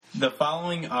The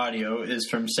following audio is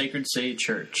from Sacred City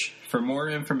Church. For more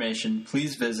information,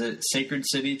 please visit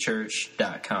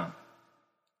sacredcitychurch.com.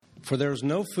 For there was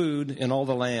no food in all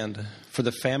the land, for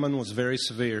the famine was very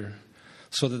severe,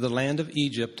 so that the land of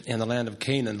Egypt and the land of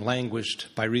Canaan languished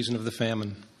by reason of the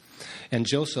famine. And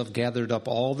Joseph gathered up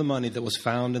all the money that was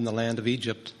found in the land of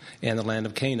Egypt and the land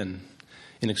of Canaan,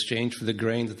 in exchange for the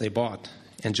grain that they bought.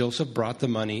 And Joseph brought the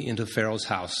money into Pharaoh's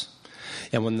house.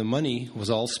 And when the money was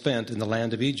all spent in the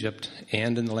land of Egypt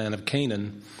and in the land of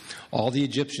Canaan, all the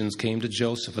Egyptians came to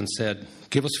Joseph and said,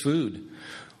 "Give us food.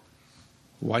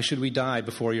 Why should we die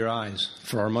before your eyes?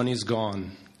 For our money is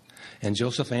gone." And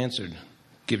Joseph answered,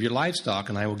 "Give your livestock,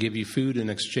 and I will give you food in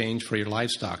exchange for your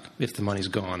livestock, if the money's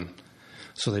gone."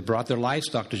 So they brought their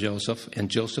livestock to Joseph, and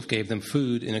Joseph gave them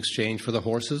food in exchange for the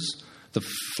horses, the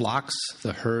flocks,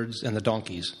 the herds, and the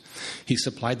donkeys. He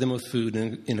supplied them with food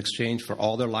in exchange for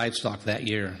all their livestock that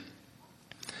year.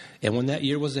 And when that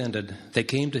year was ended, they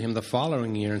came to him the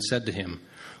following year and said to him,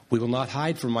 "We will not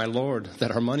hide from my lord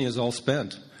that our money is all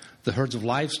spent. The herds of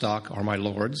livestock are my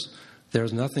lord's. There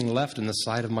is nothing left in the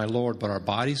sight of my lord but our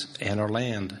bodies and our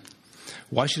land.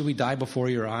 Why should we die before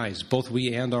your eyes, both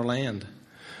we and our land?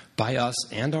 Buy us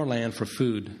and our land for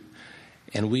food,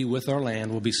 and we with our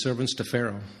land will be servants to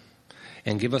Pharaoh.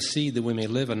 And give us seed that we may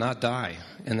live and not die,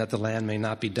 and that the land may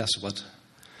not be desolate."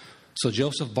 So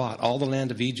Joseph bought all the land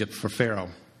of Egypt for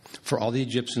Pharaoh, for all the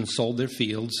Egyptians sold their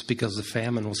fields because the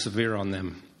famine was severe on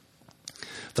them.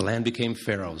 The land became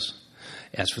Pharaoh's.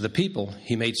 As for the people,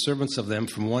 he made servants of them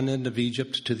from one end of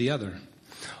Egypt to the other.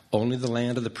 Only the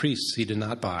land of the priests he did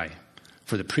not buy,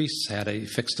 for the priests had a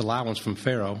fixed allowance from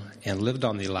Pharaoh and lived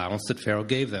on the allowance that Pharaoh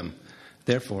gave them.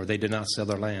 Therefore, they did not sell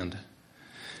their land.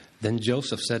 Then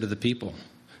Joseph said to the people,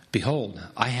 "Behold,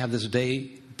 I have this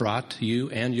day brought you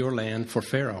and your land for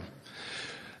Pharaoh.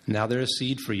 Now there is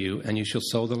seed for you, and you shall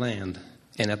sow the land.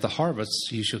 And at the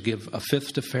harvests you shall give a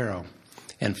fifth to Pharaoh,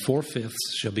 and 4/5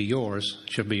 shall be yours,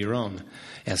 shall be your own,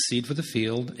 as seed for the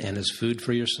field, and as food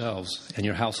for yourselves and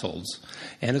your households,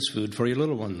 and as food for your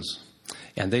little ones."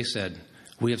 And they said,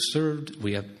 you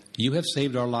have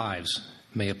saved our lives.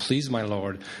 May it please my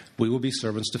Lord, we will be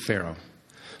servants to Pharaoh."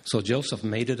 So Joseph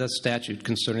made it a statute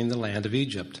concerning the land of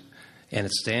Egypt, and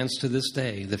it stands to this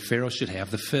day that Pharaoh should have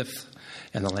the fifth,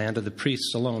 and the land of the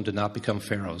priests alone did not become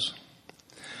Pharaoh's.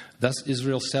 Thus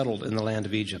Israel settled in the land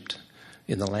of Egypt,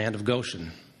 in the land of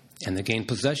Goshen, and they gained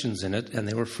possessions in it, and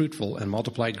they were fruitful and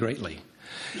multiplied greatly.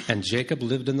 And Jacob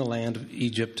lived in the land of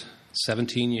Egypt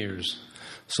 17 years.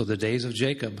 So the days of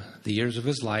Jacob, the years of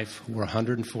his life, were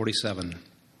 147.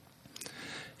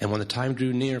 And when the time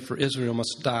drew near for Israel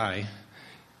must die,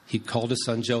 he called his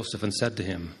son Joseph and said to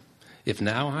him, "If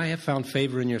now I have found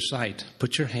favor in your sight,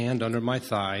 put your hand under my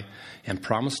thigh and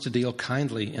promise to deal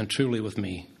kindly and truly with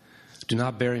me. Do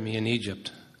not bury me in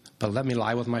Egypt, but let me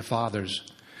lie with my fathers.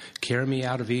 Carry me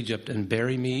out of Egypt and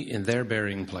bury me in their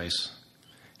burying place."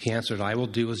 He answered, "I will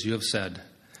do as you have said."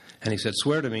 And he said,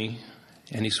 "Swear to me."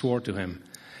 And he swore to him.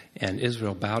 And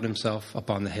Israel bowed himself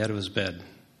upon the head of his bed.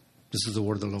 This is the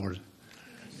word of the Lord.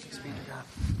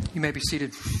 You may be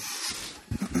seated.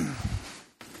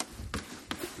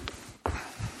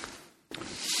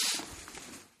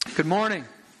 Good morning.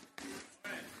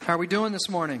 How are we doing this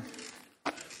morning?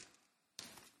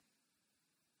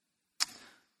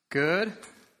 Good.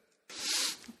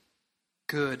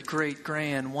 Good, great,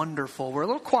 grand, wonderful. We're a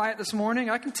little quiet this morning,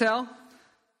 I can tell.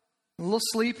 A little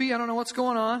sleepy. I don't know what's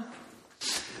going on.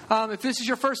 If this is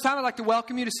your first time, I'd like to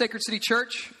welcome you to Sacred City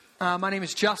Church. My name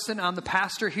is Justin. I'm the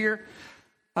pastor here.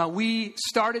 We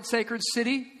started Sacred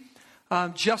City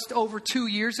just over 2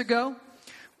 years ago.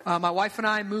 My wife and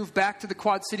I moved back to the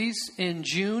Quad Cities in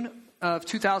June of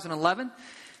 2011.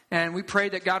 And we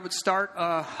prayed that God would start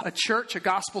a church, a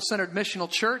gospel-centered missional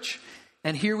church.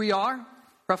 And here we are,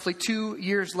 roughly 2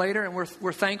 years later. And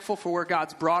we're thankful for where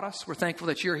God's brought us. We're thankful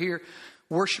that you're here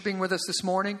worshiping with us this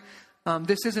morning.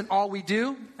 This isn't all we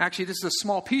do. Actually, this is a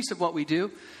small piece of what we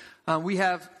do. We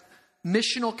have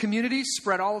missional communities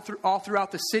spread all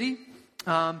throughout the city.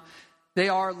 They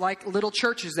are like little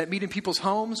churches that meet in people's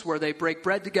homes where they break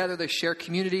bread together, they share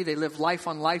community, they live life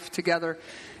on life together,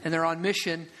 and they're on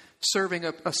mission serving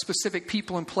a specific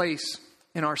people and place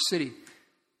in our city.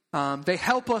 They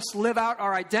help us live out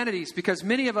our identities because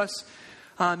many of us,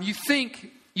 you think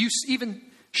you even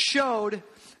showed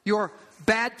your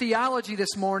bad theology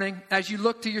this morning as you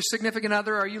look to your significant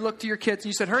other or you look to your kids and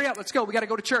you said, "Hurry up, let's go. We got to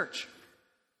go to church."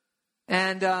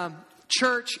 And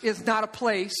church is not a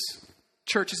place.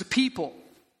 Church is a people.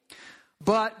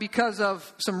 But because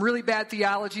of some really bad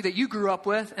theology that you grew up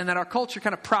with and that our culture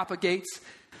kind of propagates,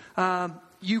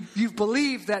 you've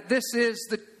believed that this is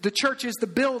the church is the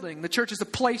building, the church is the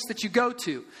place that you go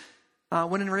to.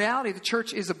 When in reality, the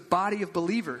church is a body of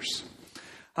believers.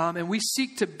 And we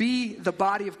seek to be the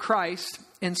body of Christ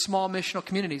in small missional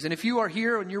communities. And if you are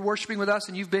here and you're worshiping with us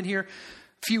and you've been here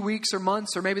a few weeks or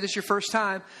months, or maybe this is your first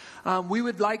time, we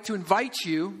would like to invite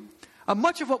you.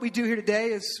 Much of what we do here today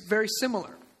is very similar.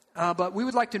 But we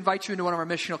would like to invite you into one of our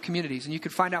missional communities. And you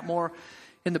can find out more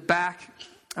in the back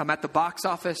at the box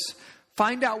office.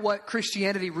 Find out what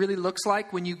Christianity really looks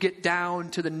like when you get down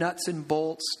to the nuts and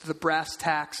bolts, to the brass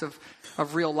tacks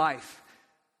of real life.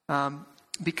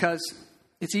 Because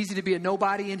it's easy to be a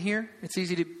nobody in here. It's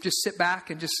easy to just sit back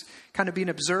and just kind of be an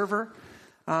observer.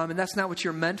 And that's not what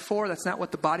you're meant for. That's not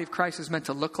what the body of Christ is meant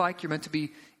to look like. You're meant to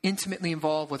be intimately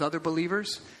involved with other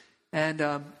believers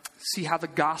and see how the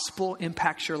gospel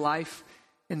impacts your life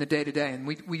in the day-to-day. And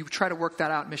we try to work that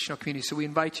out in missional community. So we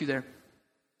invite you there.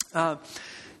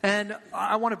 And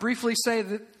I want to briefly say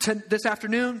that this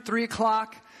afternoon, 3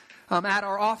 o'clock, at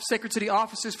our Sacred City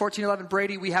offices, 1411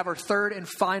 Brady, we have our third and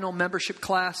final membership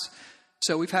class.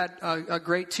 So we've had a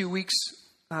great 2 weeks,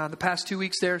 the past 2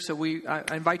 weeks there. So I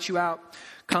invite you out.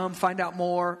 Come, find out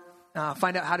more.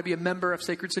 Find out how to be a member of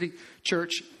Sacred City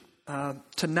Church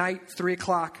tonight, 3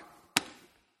 o'clock.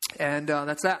 And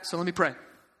that's that. So let me pray.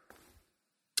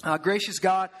 Gracious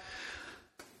God,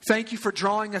 thank you for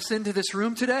drawing us into this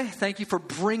room today. Thank you for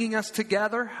bringing us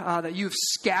together, that you've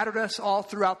scattered us all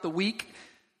throughout the week,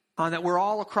 that we're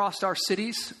all across our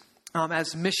cities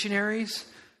as missionaries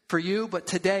for you. But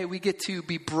today we get to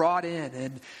be brought in,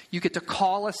 and you get to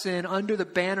call us in under the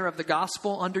banner of the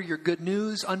gospel, under your good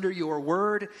news, under your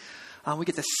word. We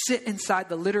get to sit inside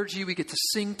the liturgy. We get to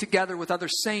sing together with other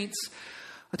saints,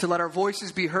 to let our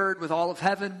voices be heard with all of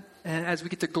heaven, and as we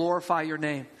get to glorify your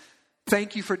name.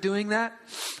 Thank you for doing that.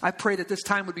 I pray that this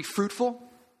time would be fruitful,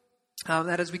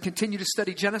 that as we continue to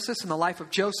study Genesis and the life of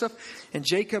Joseph and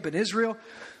Jacob and Israel,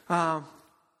 that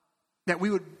we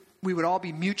would all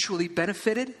be mutually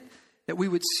benefited, that we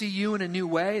would see you in a new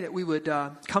way, that we would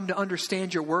come to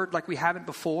understand your word like we haven't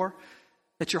before,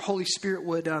 that your Holy Spirit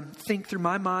would think through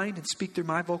my mind and speak through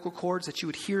my vocal cords, that you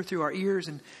would hear through our ears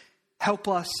and help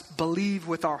us believe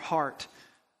with our heart.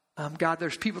 God,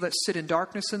 there's people that sit in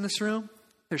darkness in this room.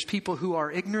 There's people who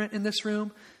are ignorant in this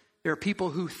room. There are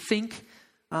people who think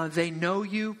they know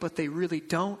you, but they really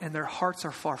don't, and their hearts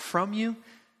are far from you.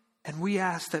 And we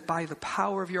ask that by the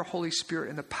power of your Holy Spirit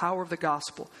and the power of the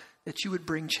gospel, that you would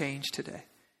bring change today.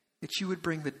 That you would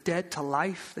bring the dead to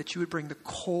life. That you would bring the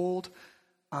cold.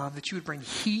 That you would bring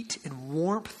heat and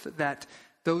warmth. That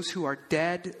those who are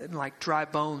dead and like dry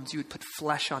bones, you would put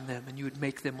flesh on them and you would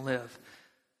make them live.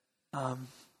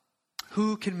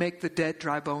 Who can make the dead,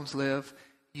 dry bones live?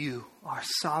 You, our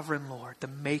sovereign Lord, the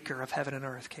maker of heaven and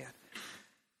earth, can.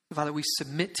 Father, we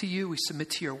submit to you. We submit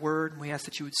to your word. And we ask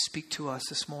that you would speak to us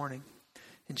this morning.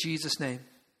 In Jesus' name,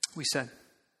 we said,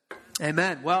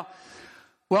 amen. Well,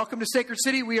 welcome to Sacred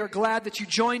City. We are glad that you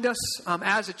joined us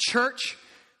as a church.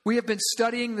 We have been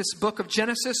studying this book of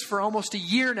Genesis for almost a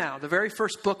year now, the very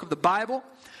first book of the Bible.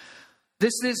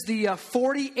 This is the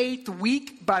 48th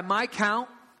week by my count.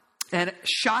 And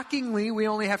shockingly, we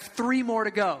only have 3 more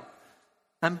to go.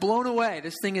 I'm blown away.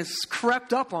 This thing has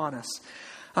crept up on us.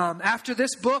 After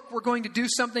this book, we're going to do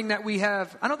something that we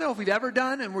have, I don't know if we've ever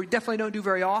done, and we definitely don't do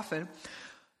very often.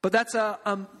 But that's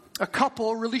a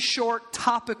couple really short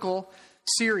topical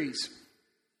series.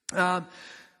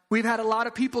 We've had a lot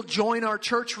of people join our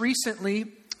church recently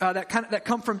that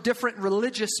come from different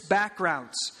religious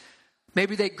backgrounds.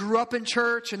 Maybe they grew up in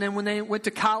church, and then when they went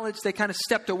to college, they kind of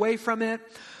stepped away from it.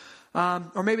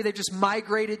 Or maybe they just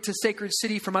migrated to Sacred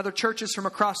City from other churches from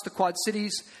across the Quad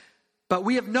Cities. But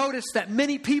we have noticed that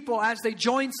many people, as they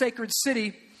join Sacred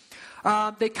City,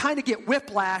 they kind of get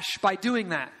whiplash by doing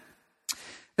that.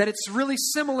 That it's really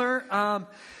similar,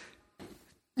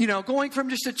 going from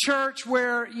just a church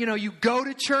where, you go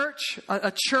to church,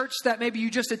 a church that maybe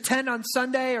you just attend on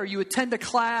Sunday, or you attend a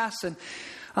class and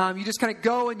you just kind of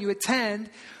go and you attend.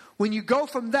 When you go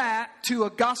from that to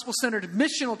a gospel-centered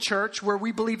missional church where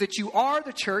we believe that you are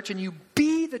the church and you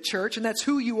be the church, and that's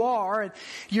who you are, and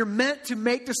you're meant to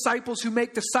make disciples who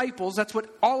make disciples. That's what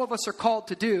all of us are called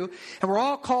to do. And we're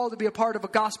all called to be a part of a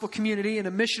gospel community and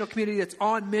a missional community that's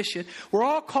on mission. We're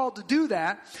all called to do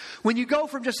that. When you go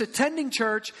from just attending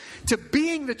church to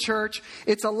being the church,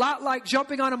 it's a lot like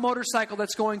jumping on a motorcycle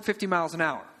that's going 50 miles an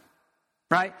hour,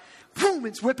 right? Boom,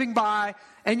 it's whipping by,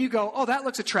 and you go, oh, that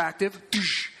looks attractive.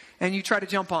 And you try to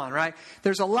jump on, right?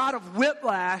 There's a lot of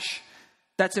whiplash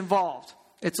that's involved.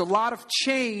 It's a lot of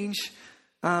change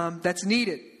that's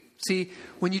needed. See,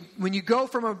 when you go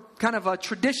from a kind of a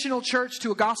traditional church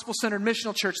to a gospel-centered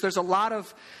missional church,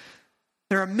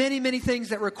 there are many, many things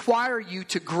that require you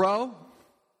to grow,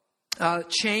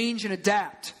 change, and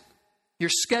adapt. Your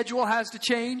schedule has to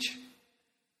change.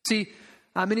 See,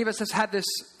 many of us have had this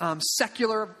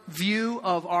secular view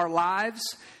of our lives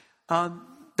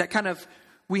that kind of,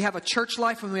 we have a church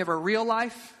life and we have a real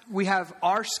life. We have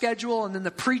our schedule, and then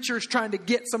the preacher's trying to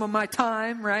get some of my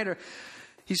time, right? Or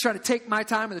he's trying to take my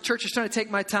time, or the church is trying to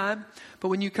take my time. But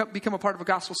when you become a part of a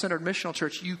gospel-centered missional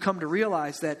church, you come to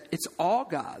realize that it's all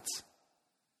God's,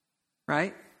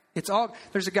 right? It's all.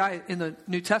 There's a guy in the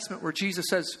New Testament where Jesus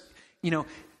says,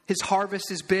 his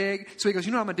harvest is big. So he goes,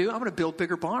 you know what I'm going to do? I'm going to build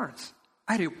bigger barns.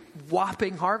 I had a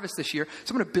whopping harvest this year,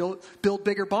 so I'm going to build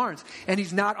bigger barns. And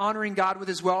he's not honoring God with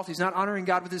his wealth. He's not honoring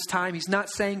God with his time. He's not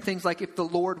saying things like, if the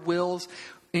Lord wills,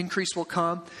 increase will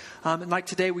come. And like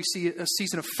today, we see a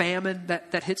season of famine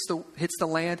that hits the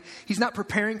land. He's not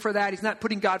preparing for that. He's not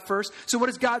putting God first. So what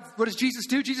does Jesus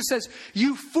do? Jesus says,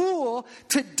 you fool,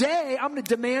 today I'm going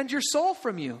to demand your soul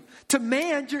from you.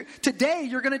 Today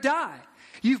you're going to die.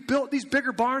 You've built these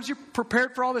bigger barns. You're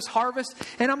prepared for all this harvest.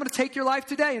 And I'm going to take your life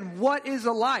today. And what is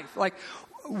a life? Like,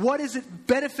 what does it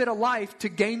benefit a life to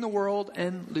gain the world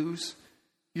and lose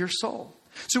your soul?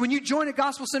 So when you join a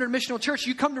gospel-centered missional church,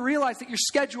 you come to realize that your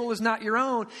schedule is not your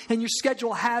own. And your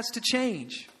schedule has to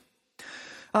change.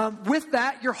 With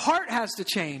that, your heart has to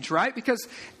change, right? Because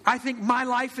I think my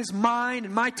life is mine,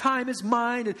 and my time is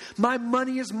mine, and my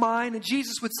money is mine. And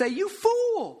Jesus would say, you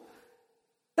fool.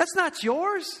 That's not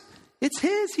yours. It's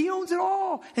his. He owns it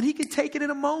all. And he can take it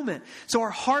in a moment. So our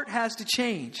heart has to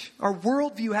change. Our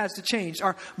worldview has to change.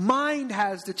 Our mind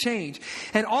has to change.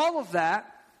 And all of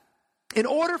that, in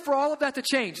order for all of that to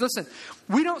change, listen,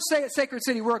 we don't say at Sacred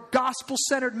City, we're a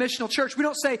gospel-centered missional church. We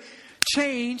don't say,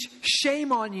 change,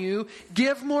 shame on you,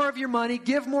 give more of your money,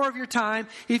 give more of your time.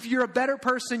 If you're a better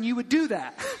person, you would do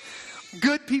that.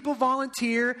 Good people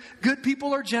volunteer. Good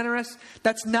people are generous.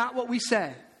 That's not what we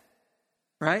say.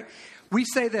 Right? We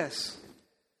say this,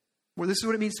 well, this is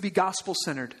what it means to be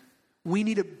gospel-centered. We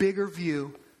need a bigger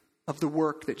view of the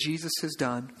work that Jesus has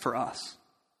done for us.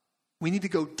 We need to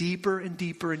go deeper and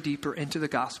deeper and deeper into the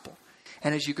gospel.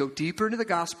 And as you go deeper into the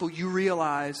gospel, you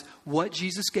realize what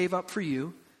Jesus gave up for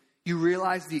you. You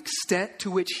realize the extent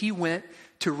to which he went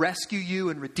to rescue you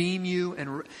and redeem you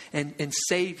and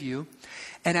save you.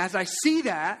 And as I see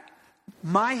that,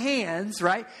 my hands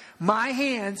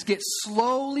get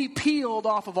slowly peeled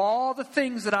off of all the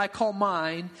things that I call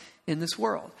mine in this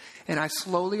world. And I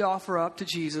slowly offer up to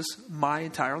Jesus my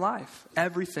entire life,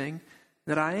 everything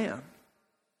that I am.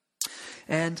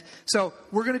 And so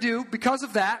because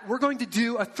of that, we're going to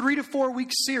do a 3 to 4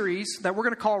 week series that we're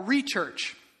going to call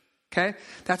Rechurch. Okay?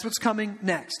 That's what's coming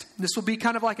next. This will be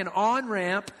kind of like an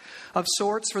on-ramp of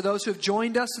sorts for those who have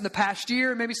joined us in the past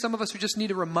year, maybe some of us who just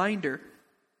need a reminder.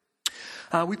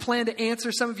 We plan to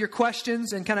answer some of your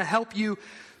questions and kind of help you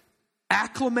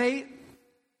acclimate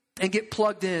and get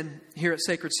plugged in here at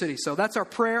Sacred City. So that's our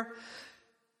prayer.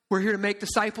 We're here to make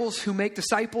disciples who make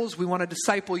disciples. We want to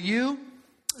disciple you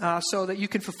so that you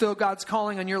can fulfill God's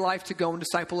calling on your life to go and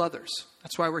disciple others.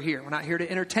 That's why we're here. We're not here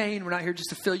to entertain. We're not here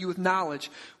just to fill you with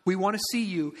knowledge. We want to see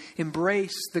you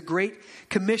embrace the Great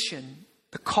Commission,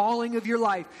 the calling of your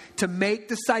life to make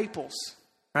disciples.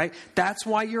 Right? That's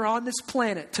why you're on this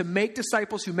planet, to make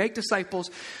disciples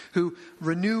who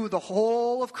renew the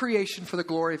whole of creation for the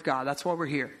glory of God. That's why we're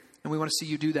here. And we want to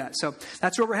see you do that. So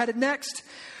that's where we're headed next.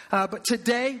 But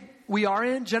today we are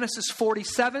in Genesis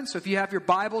 47. So if you have your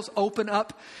Bibles, open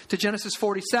up to Genesis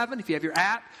 47. If you have your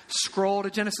app, scroll to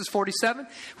Genesis 47.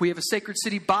 We have a Sacred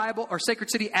City Bible or Sacred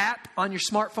City app on your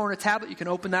smartphone or tablet. You can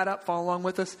open that up, follow along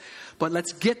with us. But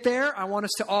let's get there. I want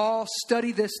us to all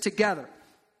study this together.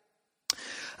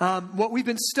 What we've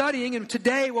been studying, and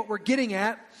today what we're getting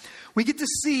at, we get to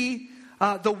see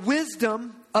the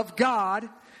wisdom of God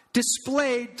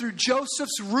displayed through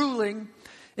Joseph's ruling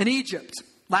in Egypt.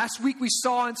 Last week we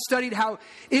saw and studied how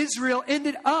Israel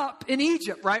ended up in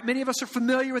Egypt, right? Many of us are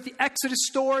familiar with the Exodus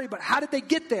story, but how did they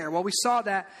get there? Well, we saw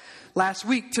that last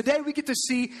week. Today we get to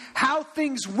see how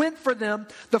things went for them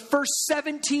the first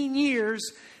 17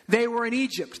 years they were in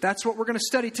Egypt. That's what we're going to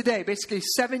study today, basically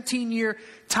a 17-year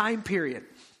time period.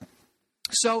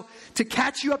 So to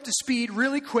catch you up to speed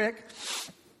really quick,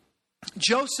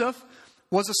 Joseph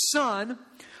was a son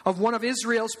of one of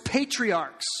Israel's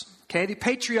patriarchs. Okay, the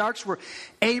patriarchs were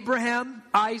Abraham,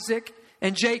 Isaac,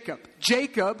 and Jacob.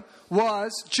 Jacob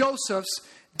was Joseph's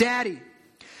daddy.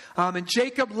 And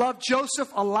Jacob loved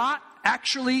Joseph a lot.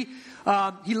 Actually,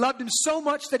 he loved him so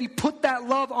much that he put that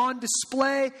love on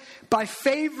display by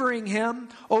favoring him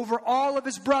over all of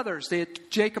his brothers.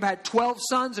 Jacob had 12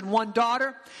 sons and 1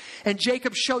 daughter. And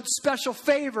Jacob showed special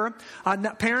favor.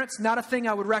 Parents, not a thing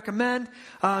I would recommend.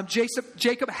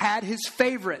 Jacob had his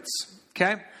favorites.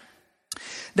 Okay?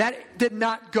 That did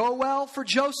not go well for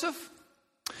Joseph.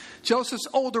 Joseph's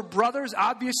older brothers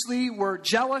obviously were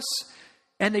jealous,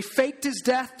 and they faked his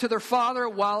death to their father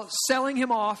while selling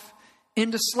him off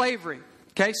into slavery.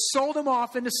 Okay, sold him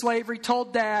off into slavery,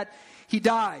 told dad he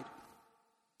died.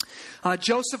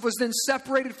 Joseph was then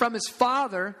separated from his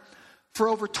father for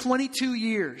over 22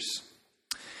 years.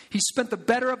 He spent the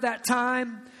better of that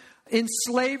time in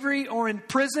slavery or in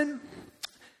prison,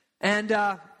 and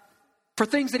for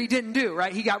things that he didn't do,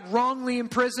 right? He got wrongly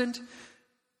imprisoned.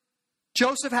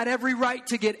 Joseph had every right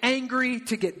to get angry,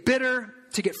 to get bitter,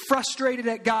 to get frustrated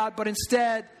at God, but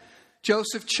instead,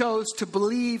 Joseph chose to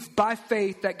believe by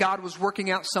faith that God was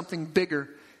working out something bigger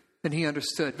than he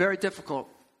understood. Very difficult.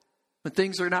 When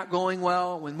things are not going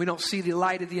well, when we don't see the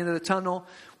light at the end of the tunnel,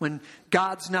 when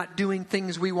God's not doing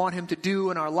things we want him to do,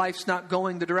 and our life's not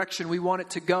going the direction we want it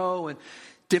to go, and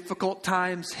difficult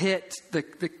times hit,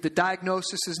 the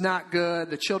diagnosis is not good,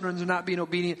 the children are not being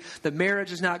obedient, the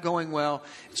marriage is not going well,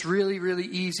 it's really, really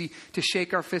easy to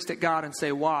shake our fist at God and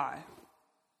say, why?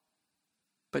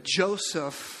 But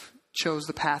Joseph chose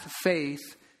the path of faith,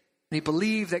 and he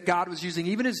believed that God was using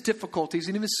even his difficulties,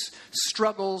 even his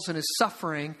struggles and his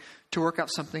suffering to work out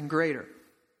something greater.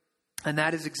 And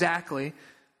that is exactly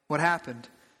what happened.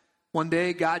 One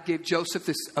day, God gave Joseph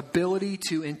this ability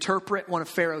to interpret one of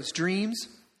Pharaoh's dreams.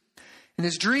 And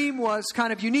his dream was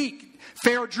kind of unique.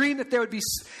 Pharaoh dreamed that there would be,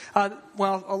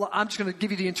 I'm just going to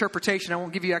give you the interpretation. I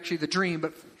won't give you actually the dream,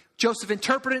 but Joseph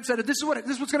interpreted it and said, this is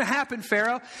what's going to happen,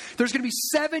 Pharaoh. There's going to be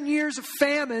 7 years of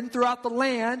famine throughout the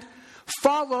land,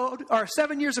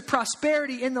 7 years of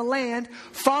prosperity in the land,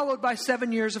 followed by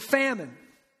 7 years of famine.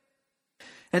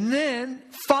 And then,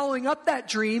 following up that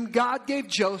dream, God gave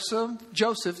Joseph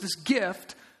this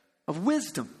gift of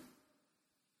wisdom.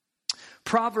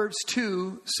 Proverbs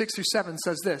 2:6-7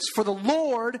 says this, "For the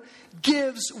Lord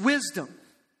gives wisdom.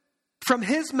 From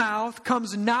his mouth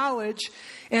comes knowledge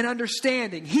and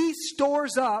understanding. He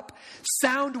stores up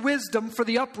sound wisdom for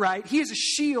the upright. He is a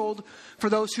shield for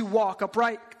those who walk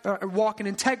in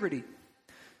integrity."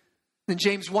 Then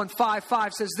James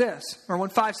 1:5 says this, or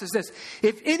 1:5 says this,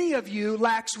 "If any of you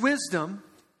lacks wisdom,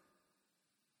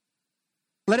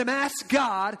 let him ask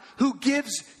God, who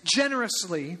gives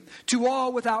generously to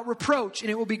all without reproach,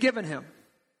 and it will be given him."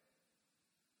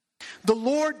 The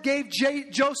Lord gave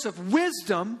Joseph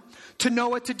wisdom to know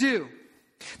what to do.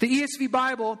 The ESV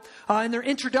Bible, in their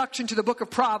introduction to the book of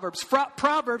Proverbs,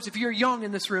 if you're young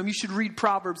in this room, you should read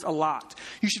Proverbs a lot.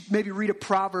 You should maybe read a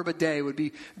proverb a day. It would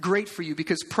be great for you,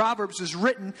 because Proverbs was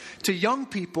written to young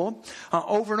people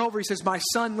over and over. He says, my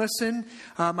son, listen,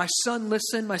 my son,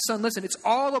 listen, my son, listen. It's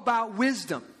all about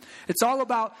wisdom. It's all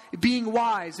about being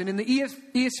wise. And in the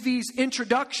ESV's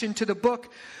introduction to the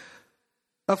book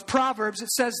of Proverbs, it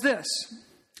says this: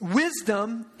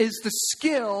 wisdom is the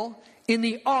skill in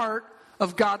the art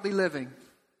of godly living.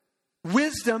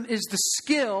 Wisdom is the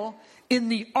skill in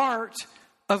the art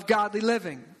of godly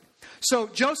living. So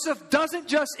Joseph doesn't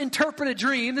just interpret a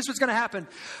dream. This was going to happen,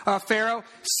 Pharaoh.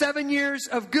 7 years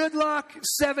of good luck,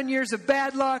 7 years of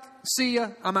bad luck. See ya,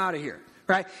 I'm out of here.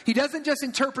 Right? He doesn't just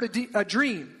interpret a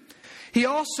dream. He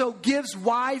also gives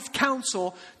wise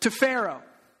counsel to Pharaoh.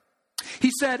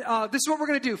 He said, this is what we're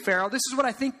going to do, Pharaoh. This is what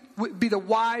I think would be the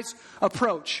wise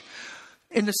approach.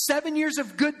 In the 7 years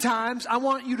of good times, I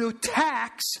want you to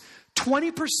tax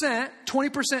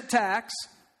 20% tax,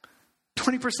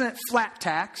 20% flat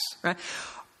tax, right?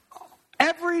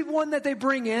 Everyone that they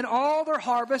bring in, all their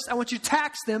harvest, I want you to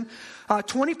tax them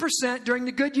 20% during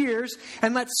the good years,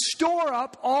 and let's store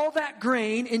up all that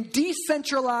grain in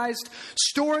decentralized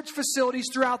storage facilities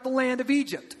throughout the land of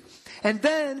Egypt. And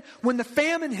then, when the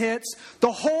famine hits,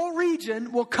 the whole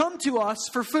region will come to us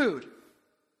for food.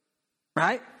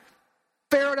 Right?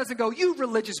 Pharaoh doesn't go, you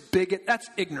religious bigot, that's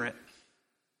ignorant.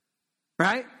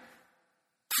 Right?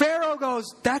 Pharaoh goes,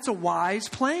 that's a wise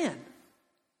plan.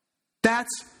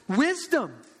 That's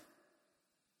wisdom.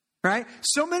 Right?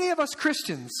 So many of us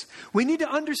Christians, we need to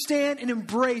understand and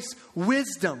embrace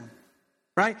wisdom.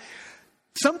 Right?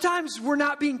 Sometimes we're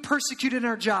not being persecuted in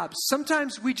our jobs.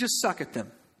 Sometimes we just suck at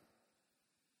them.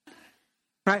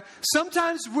 Right?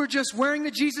 Sometimes we're just wearing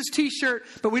the Jesus t-shirt,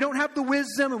 but we don't have the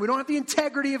wisdom and we don't have the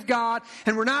integrity of God,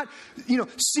 and we're not,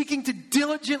 seeking to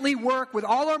diligently work with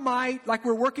all our might like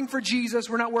we're working for Jesus.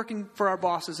 We're not working for our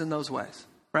bosses in those ways.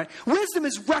 right? Wisdom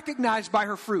is recognized by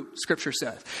her fruit, Scripture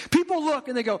says. People look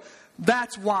and they go,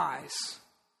 that's wise,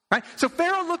 right? So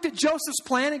Pharaoh looked at Joseph's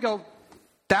plan and go,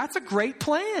 that's a great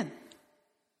plan.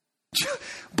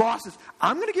 Boss says,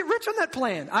 I'm going to get rich on that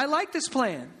plan. I like this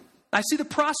plan. I see the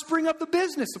prospering of the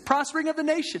business, the prospering of the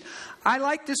nation. I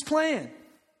like this plan.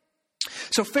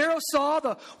 So Pharaoh saw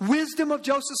the wisdom of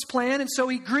Joseph's plan, and so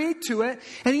he agreed to it.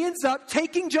 And he ends up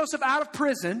taking Joseph out of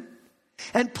prison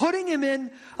and putting him in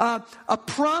a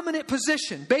prominent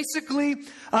position. Basically,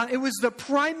 it was the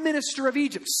prime minister of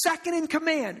Egypt, second in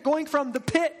command, going from the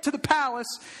pit to the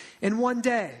palace in one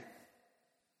day.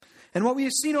 And what we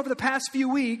have seen over the past few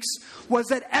weeks was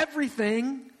that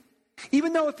everything,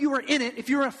 even though if you were in it, if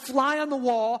you were a fly on the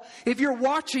wall, if you're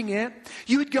watching it,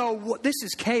 you would go, this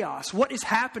is chaos. What is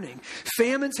happening?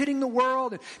 Famine's hitting the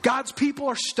world, and God's people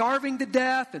are starving to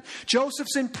death, and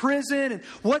Joseph's in prison, and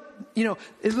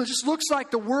it just looks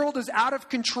like the world is out of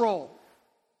control.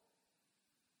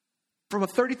 From a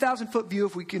 30,000-foot view,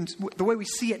 the way we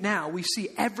see it now, we see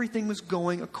everything was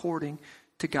going according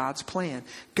to God's plan.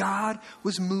 God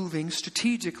was moving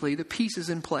strategically the pieces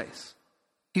in place.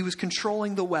 He was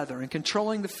controlling the weather and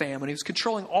controlling the famine. He was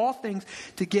controlling all things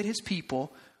to get his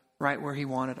people right where he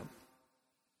wanted them.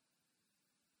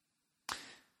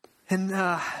 And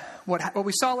what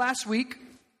we saw last week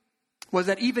was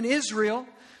that even Israel,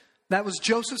 that was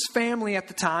Joseph's family at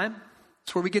the time.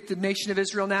 That's where we get the nation of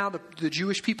Israel now, the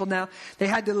Jewish people now. They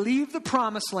had to leave the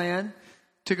promised land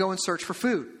to go and search for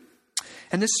food.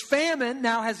 And this famine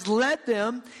now has led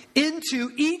them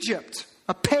into Egypt,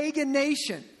 a pagan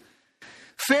nation.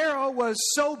 Pharaoh was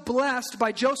so blessed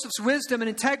by Joseph's wisdom and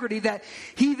integrity that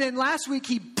last week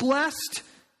he blessed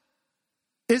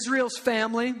Israel's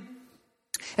family,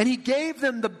 and he gave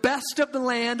them the best of the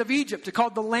land of Egypt,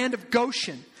 called the land of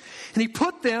Goshen. And he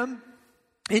put them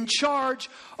in charge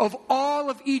of all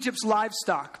of Egypt's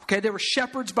livestock. Okay, they were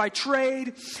shepherds by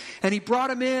trade, and he brought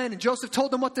them in, and Joseph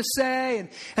told them what to say,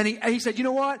 and he said, you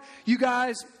know what, you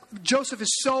guys, Joseph is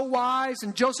so wise,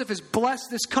 and Joseph has blessed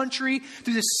this country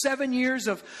through this 7 years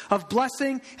of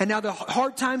blessing, and now the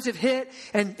hard times have hit,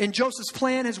 and Joseph's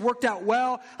plan has worked out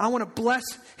well. I want to bless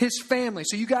his family.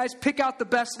 So you guys pick out the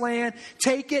best land,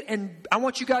 take it, and I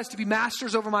want you guys to be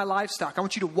masters over my livestock. I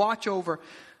want you to watch over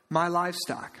my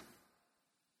livestock.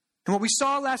 And what we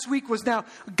saw last week was now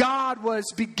God was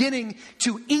beginning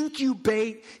to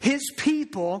incubate his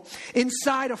people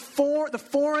inside of the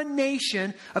foreign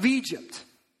nation of Egypt.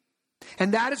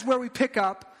 And that is where we pick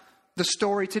up the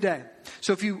story today.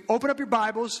 So if you open up your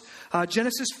Bibles,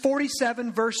 Genesis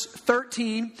 47 verse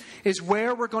 13 is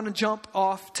where we're going to jump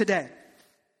off today.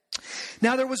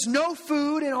 Now there was no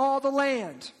food in all the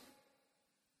land,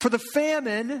 for the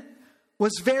famine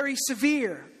was very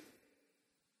severe,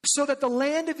 so that the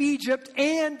land of Egypt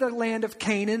and the land of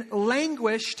Canaan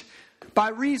languished by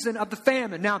reason of the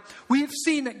famine. Now, we have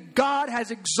seen that God has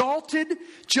exalted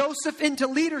Joseph into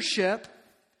leadership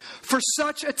for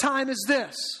such a time as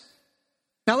this.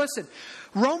 Now listen,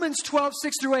 Romans 12,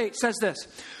 6-8 says this.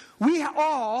 We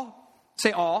all,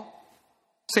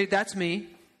 say that's me.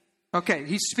 Okay,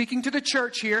 he's speaking to the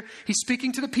church here. He's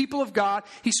speaking to the people of God.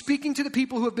 He's speaking to the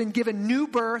people who have been given new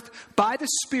birth by the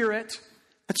Spirit.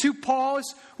 That's who Paul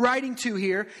is writing to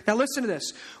here. Now listen to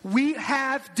this. We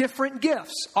have different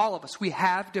gifts. All of us. We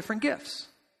have different gifts.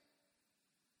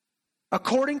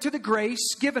 According to the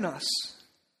grace given us.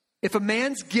 If a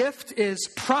man's gift is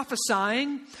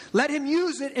prophesying, let him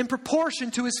use it in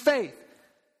proportion to his faith.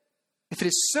 If it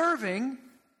is serving,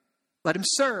 let him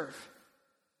serve.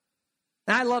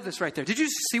 And I love this right there. Did you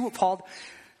see what Paul...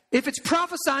 If it's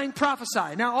prophesying,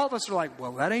 prophesy. Now all of us are like,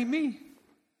 well, that ain't me.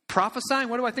 Prophesying,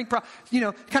 what do I think?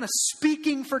 Kind of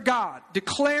speaking for God,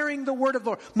 declaring the word of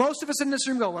the Lord. Most of us in this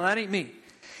room go, well, that ain't me.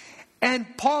 And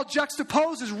Paul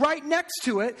juxtaposes right next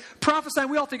to it, prophesying.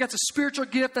 We all think that's a spiritual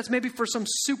gift. That's maybe for some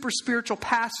super spiritual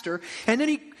pastor. And then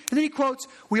he quotes,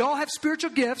 we all have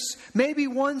spiritual gifts. Maybe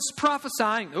one's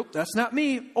prophesying. Nope, that's not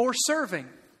me. Or serving.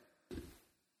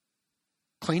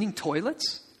 Cleaning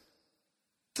toilets?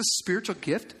 It's a spiritual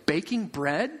gift. Baking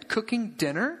bread, cooking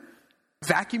dinner.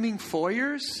 Vacuuming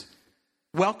foyers,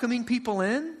 welcoming people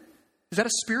in. Is that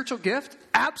a spiritual gift?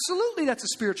 Absolutely, that's a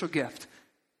spiritual gift.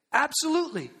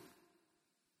 Absolutely.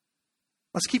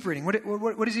 Let's keep reading.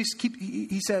 What does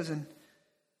he says in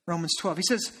Romans 12? He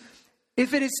says,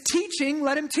 if it is teaching,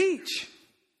 let him teach.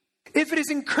 If it is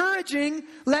encouraging,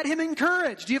 let him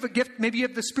encourage. Do you have a gift? Maybe you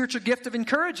have the spiritual gift of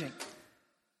encouraging.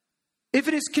 If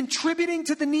it is contributing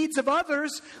to the needs of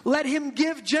others, let him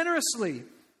give generously.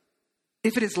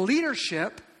 If it is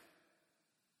leadership,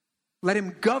 let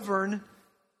him govern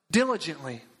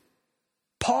diligently.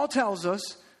 Paul tells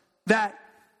us that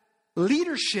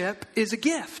leadership is a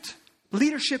gift.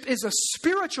 Leadership is a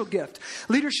spiritual gift.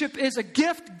 Leadership is a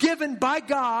gift given by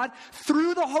God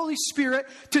through the Holy Spirit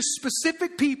to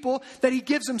specific people, that He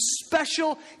gives them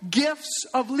special gifts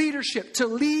of leadership to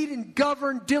lead and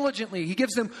govern diligently. He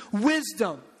gives them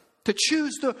wisdom to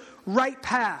choose the right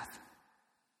path.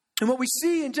 And what we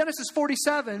see in Genesis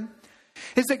 47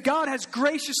 is that God has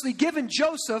graciously given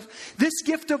Joseph this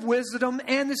gift of wisdom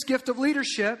and this gift of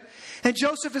leadership. And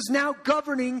Joseph is now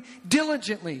governing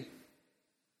diligently.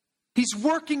 He's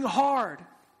working hard.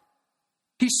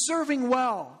 He's serving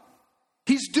well.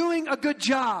 He's doing a good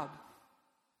job.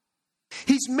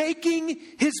 He's making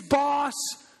his boss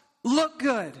look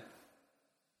good.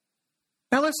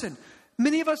 Now listen,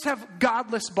 many of us have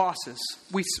godless bosses,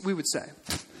 we would say.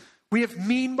 We have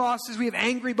mean bosses, we have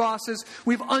angry bosses,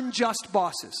 we have unjust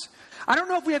bosses. I don't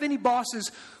know if we have any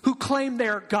bosses who claim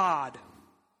they're God.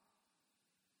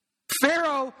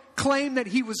 Pharaoh claimed that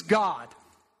he was God.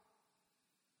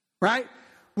 Right?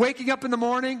 Waking up in the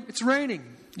morning, it's raining.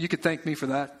 You could thank me for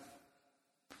that.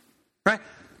 Right?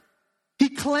 He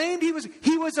claimed he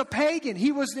was a pagan.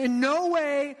 He was in no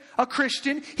way a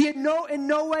Christian. He had in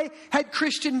no way had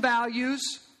Christian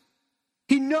values.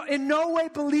 He in no way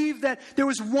believed that there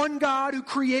was one God who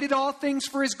created all things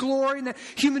for His glory and that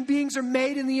human beings are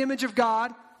made in the image of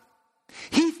God.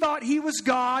 He thought he was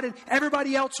God and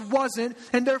everybody else wasn't,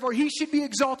 and therefore he should be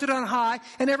exalted on high,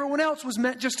 and everyone else was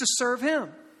meant just to serve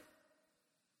him.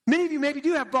 Many of you maybe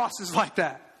do have bosses like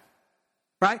that,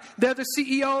 right? They're the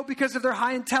CEO because of their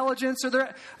high intelligence or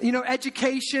their,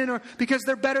 education, or because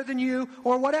they're better than you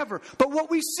or whatever. But what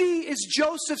we see is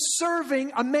Joseph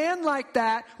serving a man like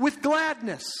that with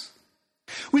gladness.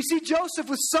 We see Joseph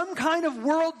with some kind of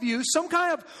worldview, some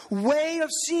kind of way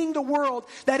of seeing the world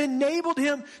that enabled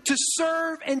him to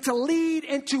serve and to lead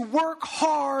and to work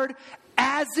hard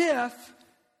as if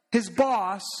his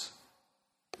boss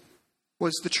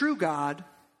was the true God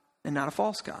and not a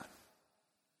false God.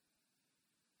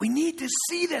 We need to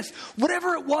see this.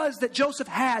 Whatever it was that Joseph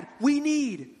had, we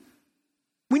need.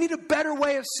 We need a better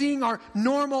way of seeing our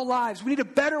normal lives. We need a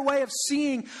better way of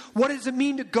seeing what does it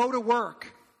mean to go to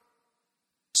work.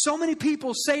 So many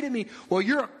people say to me, well,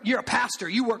 you're a pastor.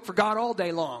 You work for God all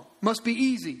day long. Must be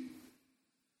easy.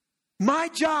 My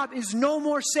job is no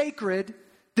more sacred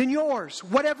than yours,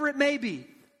 whatever it may be.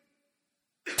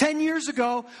 10 years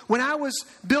ago, when I was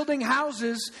building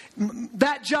houses,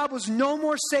 that job was no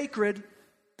more sacred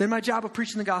than my job of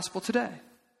preaching the gospel today.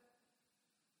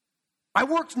 I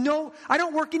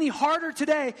don't work any harder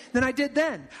today than I did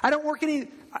then. I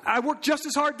work just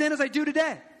as hard then as I do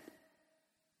today.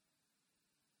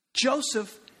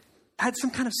 Joseph had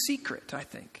some kind of secret, I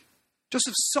think.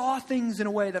 Joseph saw things in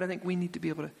a way that I think we need to be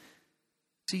able to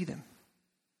see them.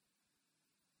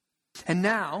 And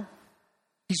now,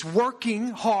 he's working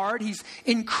hard. He's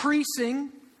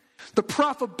increasing the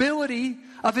profitability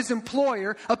of his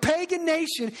employer. A pagan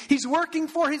nation, he's working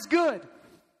for his good.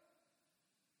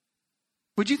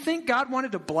 Would you think God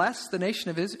wanted to bless the nation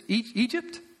of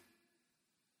Egypt?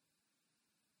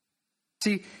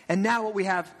 See, and now what we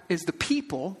have is the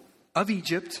people of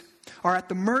Egypt are at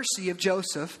the mercy of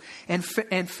Joseph and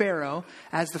Pharaoh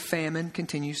as the famine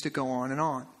continues to go on and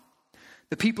on.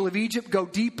 The people of Egypt go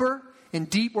deeper and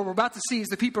deep. What we're about to see is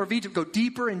the people of Egypt go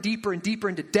deeper and deeper and deeper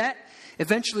into debt,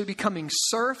 eventually becoming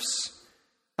serfs.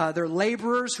 They're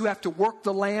laborers who have to work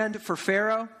the land for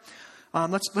Pharaoh.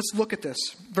 Let's look at this.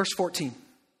 Verse 14.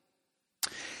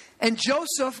 And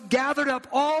Joseph gathered up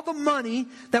all the money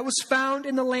that was found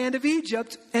in the land of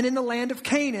Egypt and in the land of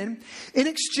Canaan in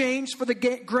exchange for the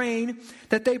grain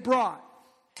that they brought.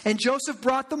 And Joseph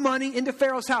brought the money into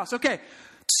Pharaoh's house. Okay,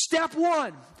 step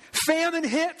one. Famine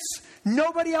hits.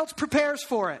 Nobody else prepares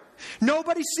for it.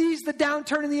 Nobody sees the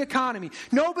downturn in the economy.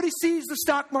 Nobody sees the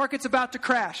stock market's about to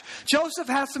crash. Joseph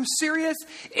has some serious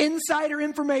insider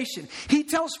information. He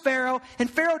tells Pharaoh, and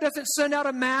Pharaoh doesn't send out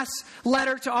a mass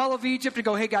letter to all of Egypt and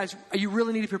go, hey guys, you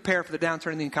really need to prepare for the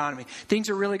downturn in the economy. Things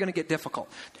are really going to get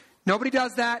difficult. Nobody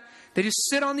does that. They just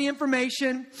sit on the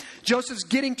information. Joseph's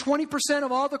getting 20%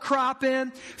 of all the crop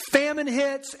in. Famine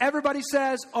hits. Everybody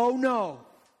says, oh no.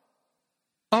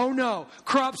 Oh no,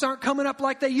 crops aren't coming up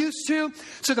like they used to.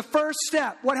 So the first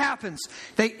step, what happens?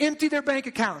 They empty their bank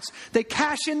accounts. They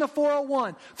cash in the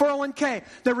 401k.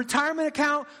 Their retirement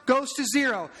account goes to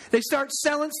zero. They start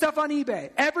selling stuff on eBay.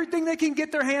 Everything they can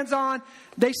get their hands on,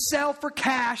 they sell for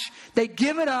cash. They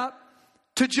give it up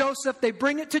to Joseph. They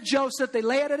bring it to Joseph. They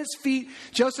lay it at his feet.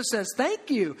 Joseph says, thank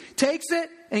you. Takes it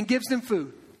and gives them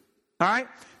food. All right?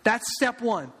 That's step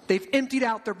one. They've emptied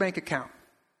out their bank account.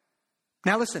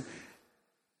 Now listen.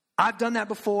 I've done that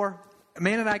before.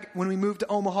 Amanda and I, when we moved to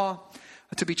Omaha,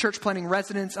 to be church planting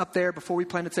residents up there before we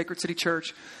planted Sacred City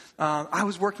Church. I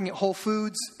was working at Whole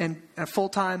Foods and a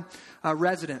full-time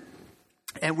resident.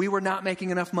 And we were not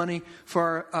making enough money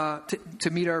for to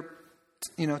meet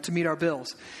our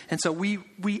bills. And so we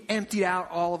emptied out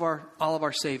all of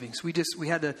our savings. We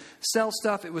had to sell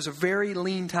stuff. It was a very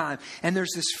lean time. And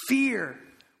there's this fear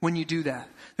when you do that.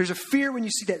 There's a fear when you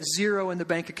see that zero in the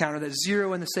bank account or that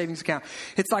zero in the savings account.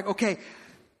 It's like, okay,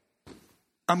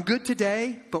 I'm good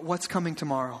today, but what's coming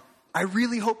tomorrow? I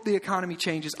really hope the economy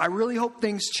changes. I really hope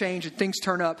things change and things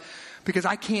turn up, because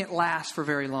I can't last for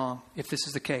very long if this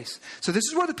is the case. So this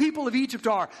is where the people of Egypt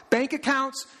are. Bank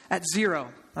accounts at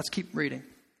zero. Let's keep reading.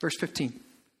 Verse 15.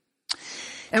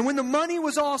 And when the money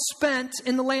was all spent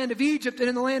in the land of Egypt and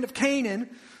in the land of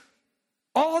Canaan,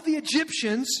 all the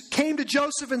Egyptians came to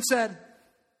Joseph and said,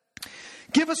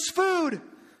 "Give us food.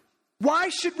 Why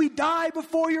should we die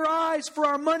before your eyes? For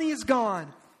our money is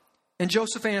gone." And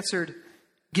Joseph answered,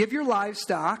 "Give your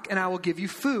livestock, and I will give you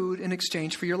food in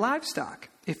exchange for your livestock,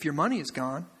 if your money is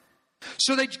gone."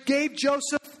 So they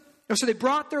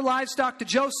brought their livestock to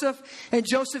Joseph, and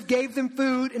Joseph gave them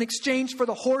food in exchange for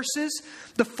the horses,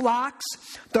 the flocks,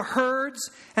 the herds,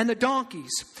 and the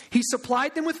donkeys. He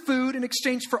supplied them with food in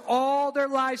exchange for all their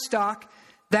livestock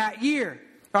that year.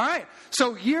 All right,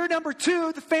 so year number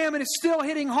 2, the famine is still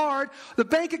hitting hard. The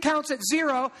bank account's at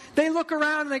zero. They look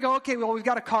around and they go, okay, well, we've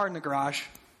got a car in the garage.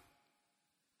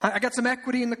 I got some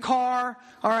equity in the car.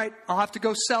 All right, I'll have to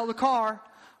go sell the car.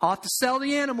 I'll have to sell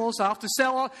the animals. I'll have to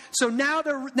sell all. So now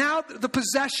the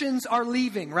possessions are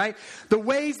leaving, right? The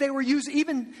ways they were using,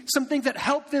 even some things that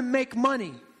help them make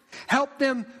money, help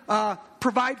them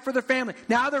provide for their family.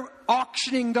 Now they're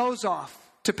auctioning those off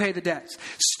to pay the debts.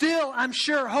 Still, I'm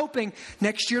sure, hoping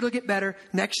next year it'll get better.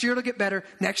 Next year it'll get better.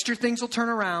 Next year things will turn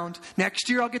around. Next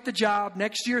year I'll get the job.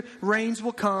 Next year rains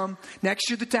will come. Next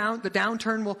year the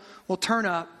downturn will turn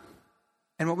up.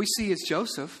 And what we see is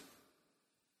Joseph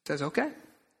says, okay.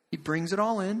 He brings it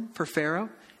all in for Pharaoh.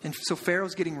 And so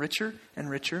Pharaoh's getting richer and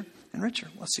richer and richer.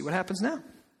 Let's see what happens now.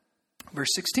 Verse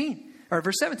 17.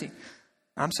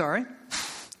 I'm sorry.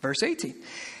 Verse 18.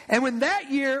 And when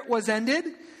that year was ended,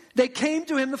 they came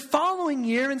to him the following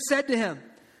year and said to him,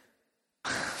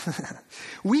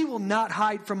 "We will not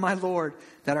hide from my Lord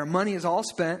that our money is all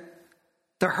spent.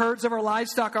 The herds of our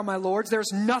livestock are my Lord's.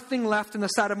 There's nothing left in the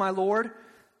sight of my Lord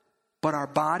but our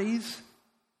bodies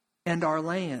and our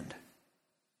land.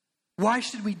 Why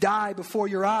should we die before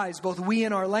your eyes, both we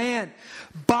and our land?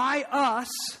 Buy us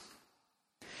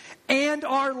and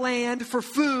our land for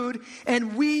food,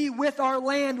 and we with our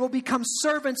land will become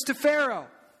servants to Pharaoh.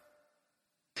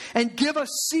 And give us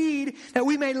seed that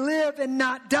we may live and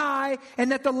not die,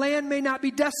 and that the land may not be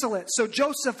desolate." So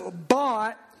Joseph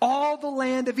bought all the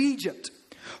land of Egypt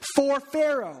for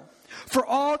Pharaoh. For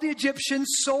all the Egyptians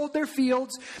sold their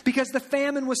fields because the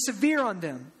famine was severe on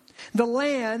them. The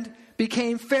land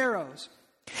became Pharaoh's.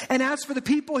 And as for the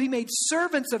people, he made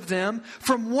servants of them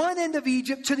from one end of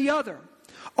Egypt to the other.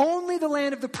 Only the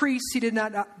land of the priests he did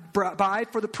not buy,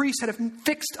 for the priests had a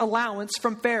fixed allowance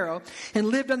from Pharaoh and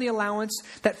lived on the allowance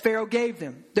that Pharaoh gave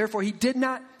them. Therefore, he did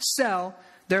not sell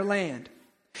their land.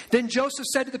 Then Joseph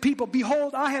said to the people,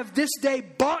 "Behold, I have this day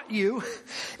bought you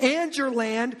and your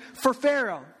land for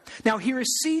Pharaoh. Now here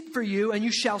is seed for you, and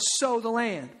you shall sow the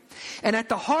land. And at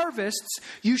the harvests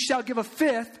you shall give a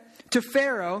fifth to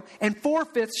Pharaoh, and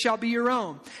 4/5 shall be your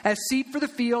own, as seed for the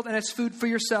field, and as food for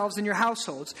yourselves and your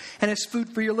households, and as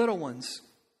food for your little ones."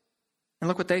 And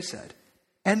look what they said.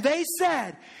 And they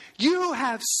said, "You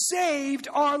have saved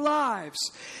our lives.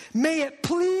 May it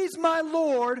please my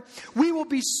Lord, we will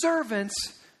be servants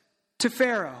to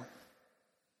Pharaoh."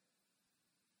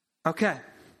 Okay,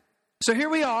 so here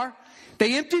we are.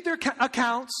 They emptied their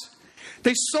accounts.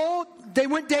 They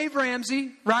went Dave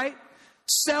Ramsey, right?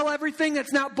 Sell everything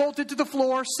that's not bolted to the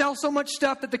floor. Sell so much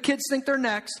stuff that the kids think they're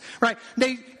next, right?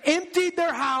 They emptied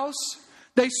their house.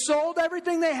 They sold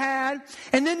everything they had.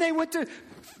 And then they went to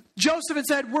Joseph and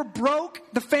said, "We're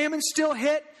broke. The famine still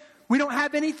hit. We don't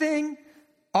have anything.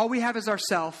 All we have is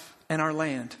ourselves and our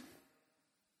land."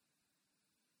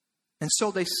 And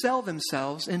so they sell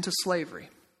themselves into slavery.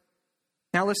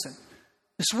 Now listen.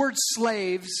 This word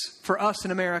slaves, for us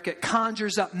in America, it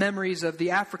conjures up memories of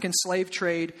the African slave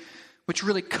trade, which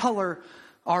really color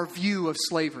our view of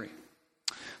slavery.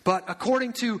 But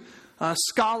according to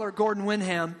scholar Gordon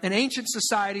Wenham, in ancient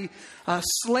society,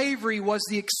 slavery was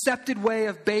the accepted way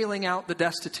of bailing out the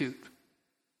destitute.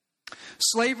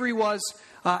 Slavery was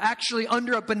actually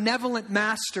under a benevolent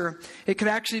master. It could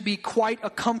actually be quite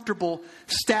a comfortable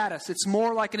status. It's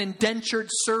more like an indentured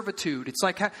servitude. It's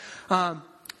like...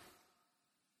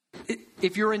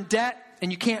 if you're in debt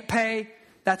and you can't pay,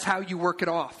 that's how you work it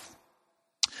off.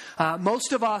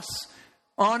 Most of us,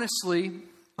 honestly,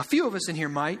 a few of us in here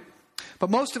might, but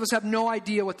most of us have no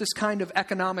idea what this kind of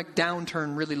economic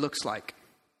downturn really looks like.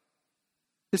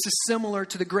 This is similar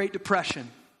to the Great Depression,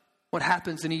 what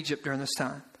happens in Egypt during this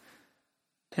time.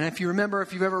 And if you remember,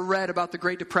 if you've ever read about the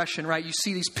Great Depression, right, you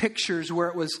see these pictures where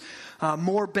it was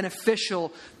more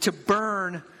beneficial to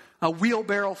burn a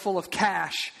wheelbarrow full of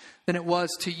cash than it was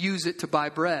to use it to buy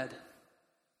bread.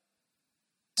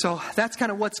 So that's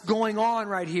kind of what's going on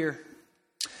right here.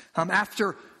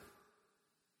 After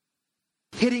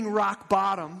hitting rock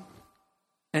bottom,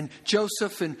 and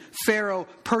Joseph and Pharaoh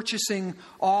purchasing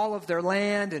all of their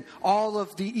land and all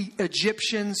of the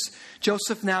Egyptians,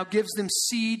 Joseph now gives them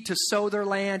seed to sow their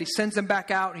land. He sends them back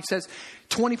out and he says,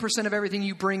 20% of everything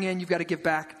you bring in, you've got to give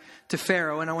back to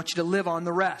Pharaoh, and I want you to live on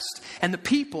the rest. And the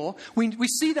people, we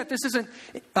see that this isn't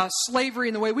slavery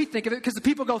in the way we think of it, because the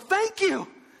people go, thank you.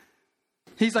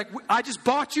 He's like, I just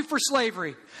bought you for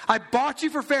slavery. I bought you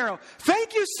for Pharaoh.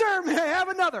 Thank you, sir. May I have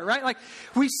another? Right? Like,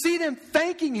 we see them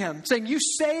thanking him, saying, you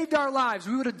saved our lives.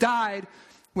 We would have died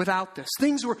without this.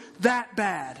 Things were that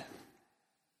bad.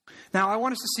 Now, I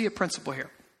want us to see a principle here.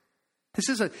 This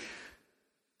is a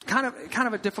kind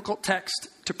of a difficult text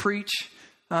to preach,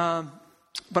 but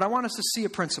I want us to see a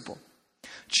principle.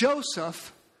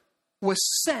 Joseph was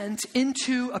sent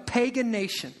into a pagan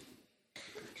nation.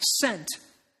 Sent.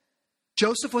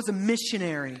 Joseph was a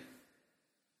missionary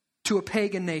to a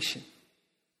pagan nation.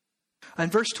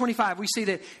 In verse 25, we see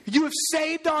that you have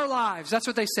saved our lives. That's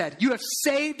what they said. You have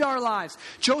saved our lives.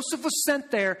 Joseph was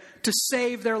sent there to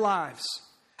save their lives.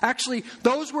 Actually,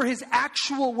 those were his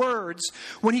actual words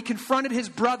when he confronted his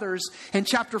brothers in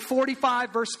chapter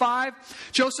 45, verse 5.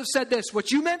 Joseph said this,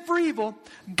 what you meant for evil,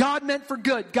 God meant for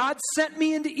good. God sent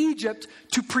me into Egypt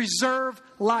to preserve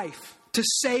life. To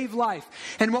save life.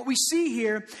 And what we see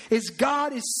here is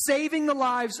God is saving the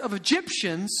lives of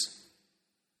Egyptians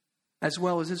as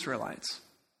well as Israelites.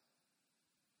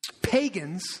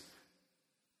 Pagans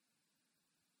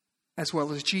as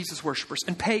well as Jesus worshipers.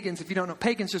 And pagans, if you don't know,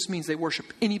 pagans just means they worship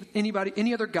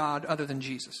any other God other than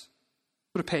Jesus.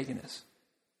 That's what a pagan is.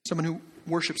 Someone who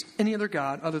worships any other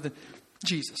God other than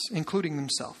Jesus, including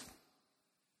themselves.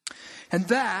 And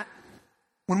that,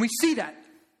 when we see that,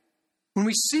 when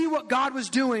we see what God was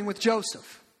doing with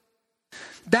Joseph,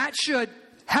 that should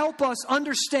help us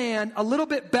understand a little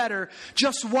bit better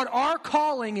just what our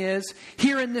calling is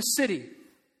here in this city.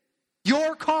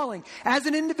 Your calling as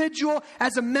an individual,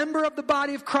 as a member of the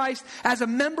body of Christ, as a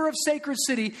member of Sacred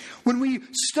City, when we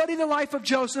study the life of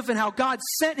Joseph and how God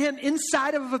sent him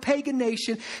inside of a pagan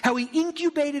nation, how he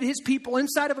incubated his people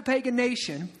inside of a pagan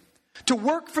nation, to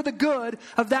work for the good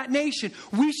of that nation.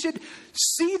 We should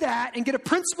see that and get a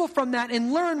principle from that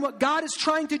and learn what God is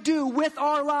trying to do with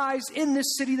our lives in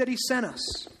this city that he sent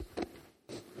us.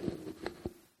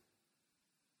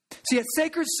 See, at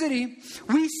Sacred City,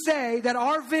 we say that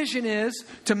our vision is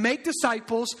to make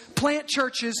disciples, plant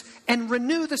churches, and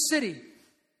renew the city.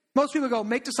 Most people go,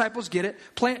 make disciples, get it.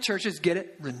 Plant churches, get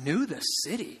it. Renew the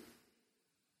city.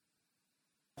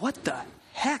 What the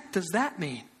heck does that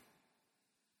mean?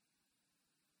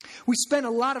 We spend a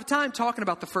lot of time talking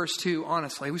about the first two,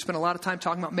 honestly. We spend a lot of time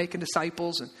talking about making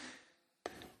disciples and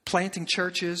planting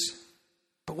churches.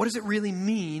 But what does it really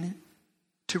mean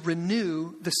to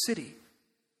renew the city?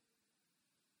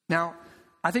 Now,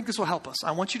 I think this will help us.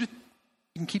 I want you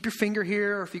can keep your finger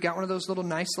here, or if you got one of those little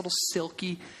nice little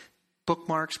silky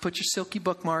bookmarks, put your silky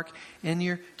bookmark in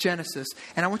your Genesis.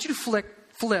 And I want you to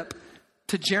flip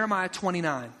to Jeremiah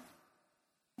 29.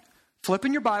 Flip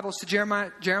in your Bibles to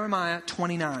Jeremiah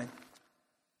 29.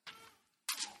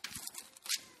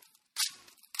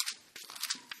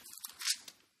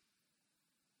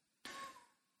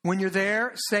 When you're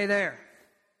there, say there.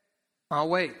 I'll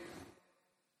wait.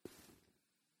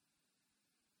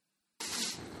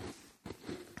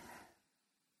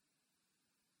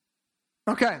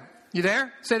 Okay, you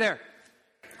there? Say there.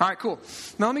 All right, cool.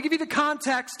 Now let me give you the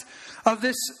context of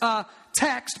this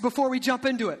text before we jump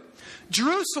into it.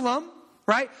 Jerusalem,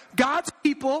 right? God's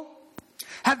people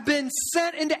have been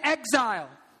sent into exile.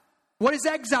 What is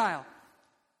exile?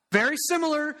 Very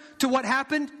similar to what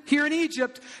happened here in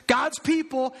Egypt. God's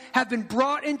people have been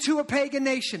brought into a pagan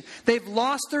nation. They've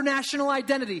lost their national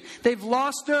identity. They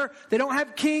don't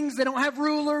have kings. They don't have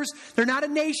rulers. They're not a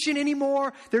nation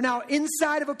anymore. They're now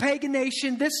inside of a pagan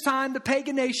nation. This time the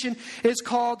pagan nation is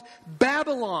called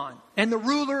Babylon. And the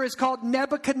ruler is called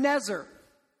Nebuchadnezzar.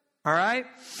 All right?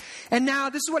 And now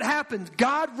this is what happens.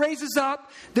 God raises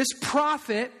up this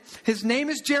prophet. His name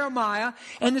is Jeremiah.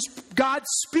 And God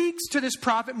speaks to this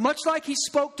prophet, much like he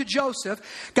spoke to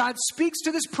Joseph. God speaks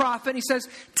to this prophet and he says,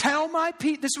 tell my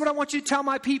people, this is what I want you to tell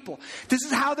my people. This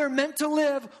is how they're meant to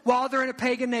live while they're in a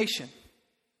pagan nation.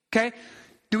 Okay?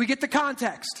 Do we get the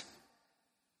context?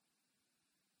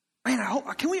 Man,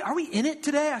 are we in it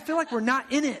today? I feel like we're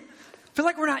not in it. I feel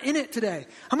like we're not in it today.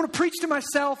 I'm going to preach to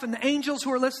myself and the angels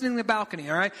who are listening in the balcony,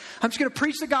 all right? I'm just going to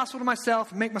preach the gospel to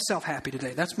myself and make myself happy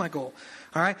today. That's my goal,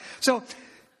 all right? So,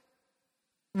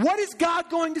 what is God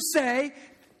going to say?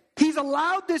 He's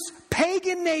allowed this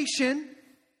pagan nation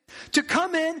to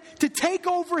come in, to take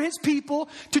over his people,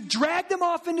 to drag them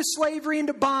off into slavery,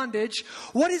 into bondage.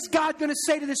 What is God going to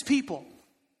say to this people?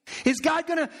 Is God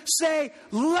going to say,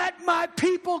 let my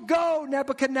people go,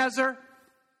 Nebuchadnezzar?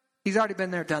 He's already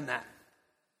been there, done that.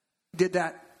 Did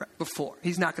that before.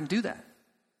 He's not going to do that.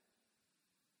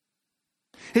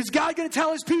 Is God going to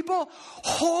tell his people,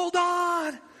 hold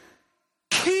on,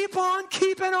 keep on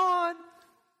keeping on?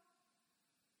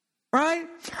 Right?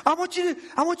 I want you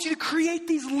to create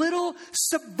these little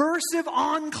subversive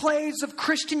enclaves of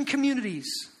Christian communities.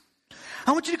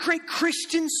 I want you to create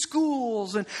Christian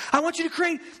schools, and I want you to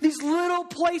create these little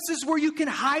places where you can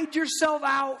hide yourself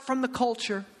out from the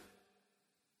culture.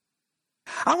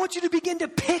 I want you to begin to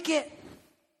picket.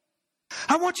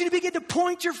 I want you to begin to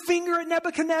point your finger at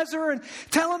Nebuchadnezzar and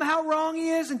tell him how wrong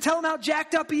he is and tell him how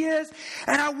jacked up he is.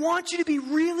 And I want you to be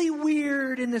really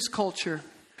weird in this culture.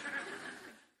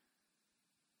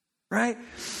 Right?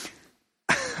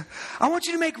 I want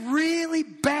you to make really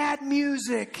bad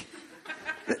music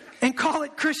and call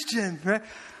it Christian. Right?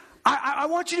 I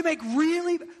want you to make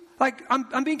really, like,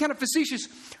 I'm being kind of facetious,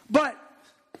 but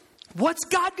what's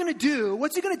God going to do?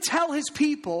 What's he going to tell his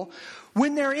people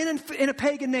when they're in a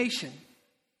pagan nation?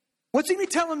 What's he going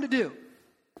to tell them to do?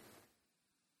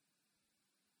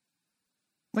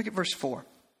 Look at verse 4.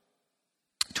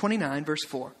 29, verse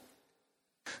 4.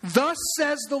 Thus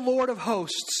says the Lord of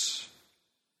hosts,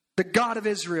 the God of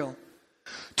Israel,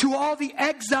 to all the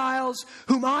exiles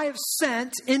whom I have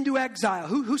sent into exile.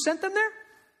 Who sent them there?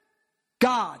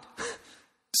 God.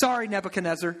 Sorry,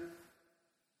 Nebuchadnezzar.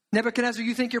 Nebuchadnezzar,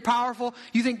 you think you're powerful?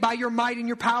 You think by your might and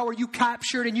your power you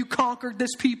captured and you conquered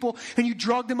this people and you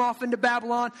drugged them off into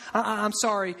Babylon? I'm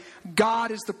sorry.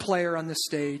 God is the player on this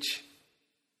stage.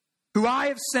 Who I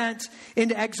have sent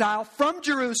into exile from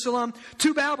Jerusalem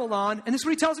to Babylon. And this is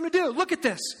what he tells them to do. Look at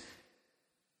this.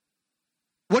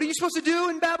 What are you supposed to do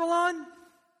in Babylon?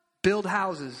 Build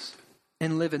houses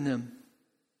and live in them.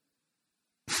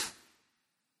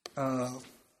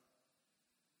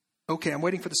 Okay, I'm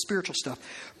waiting for the spiritual stuff.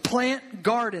 Plant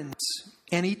gardens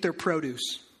and eat their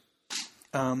produce.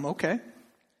 Okay.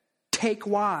 Take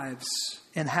wives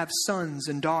and have sons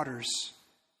and daughters.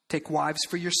 Take wives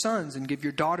for your sons and give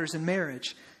your daughters in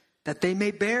marriage, that they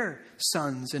may bear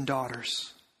sons and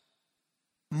daughters.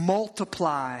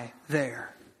 Multiply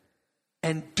there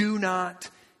and do not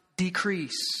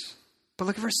decrease. But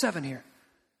look at verse 7 here.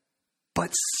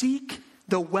 But seek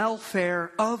the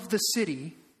welfare of the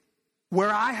city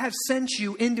where I have sent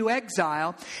you into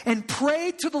exile, and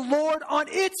pray to the Lord on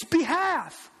its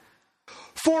behalf.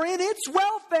 For in its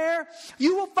welfare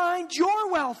you will find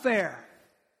your welfare.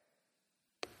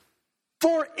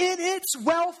 For in its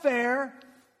welfare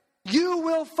you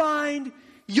will find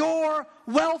your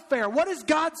welfare. What does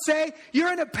God say?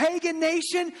 You're in a pagan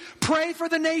nation. Pray for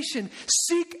the nation.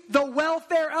 Seek the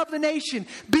welfare of the nation.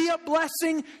 Be a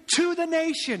blessing to the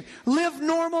nation. Live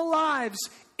normal lives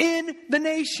in the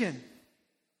nation.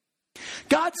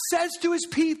 God says to his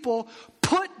people,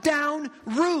 put down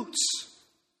roots.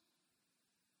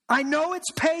 I know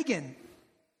it's pagan.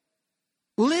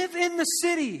 Live in the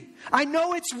city. I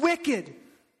know it's wicked.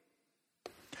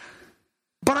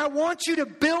 But I want you to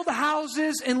build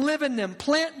houses and live in them.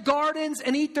 Plant gardens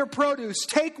and eat their produce.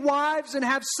 Take wives and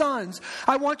have sons.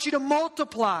 I want you to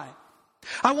multiply.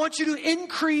 I want you to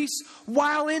increase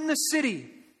while in the city.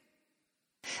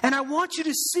 And I want you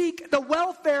to seek the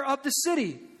welfare of the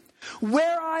city,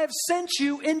 where I have sent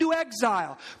you into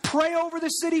exile. Pray over the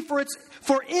city for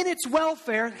in its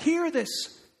welfare. Hear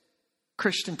this,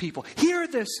 Christian people. Hear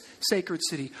this, sacred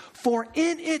city. For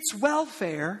in its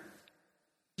welfare,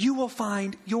 you will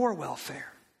find your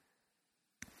welfare.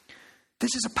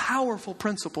 This is a powerful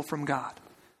principle from God.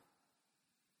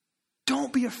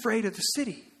 Don't be afraid of the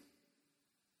city.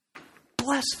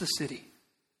 Bless the city.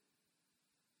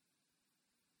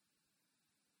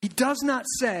 He does not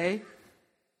say,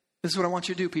 this is what I want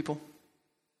you to do, people.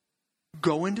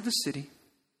 Go into the city.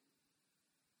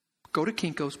 Go to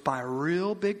Kinko's, buy a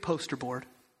real big poster board.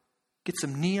 Get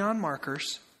some neon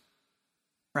markers.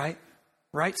 right?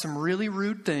 Write some really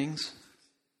rude things,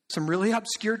 some really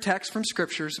obscure texts from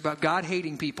scriptures about God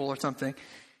hating people or something,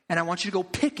 and I want you to go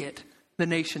picket the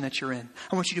nation that you're in.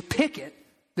 I want you to picket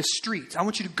the streets. I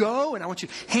want you to go and I want you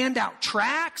to hand out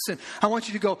tracts, and I want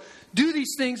you to go do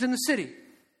these things in the city.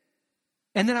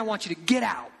 And then I want you to get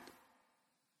out.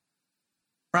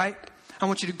 Right? I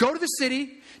want you to go to the city,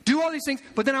 do all these things,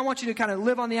 but then I want you to kind of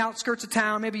live on the outskirts of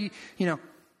town, maybe, in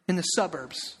the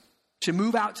suburbs. To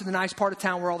move out to the nice part of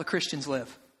town where all the Christians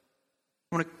live.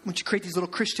 I want you to create these little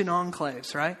Christian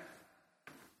enclaves, right?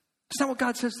 That's not what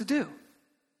God says to do.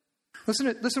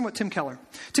 Listen to what Tim Keller.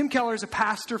 Tim Keller is a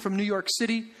pastor from New York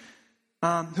City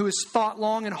who has thought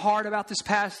long and hard about this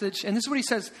passage. And this is what he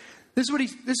says. This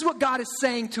is what God is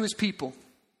saying to his people.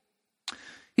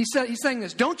 He's saying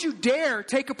this: don't you dare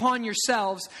take upon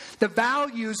yourselves the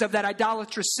values of that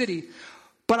idolatrous city,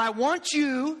 but I want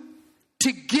you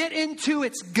to get into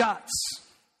its guts.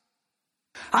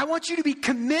 I want you to be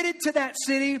committed to that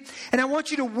city, and I want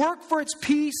you to work for its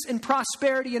peace and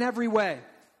prosperity in every way.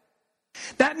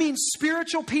 That means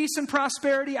spiritual peace and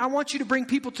prosperity. I want you to bring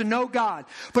people to know God.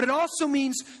 But it also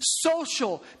means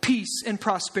social peace and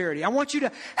prosperity. I want you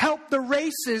to help the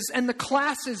races and the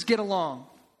classes get along.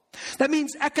 That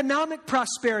means economic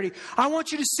prosperity. I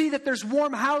want you to see that there's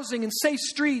warm housing and safe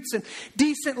streets and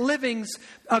decent livings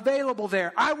available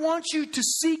there. I want you to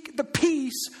seek the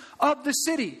peace of the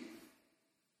city.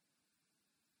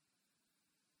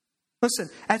 Listen,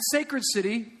 at Sacred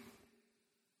City,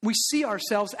 we see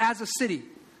ourselves as a city.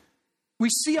 We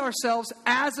see ourselves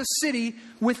as a city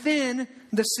within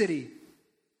the city.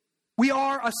 We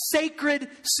are a sacred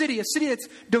city, a city that's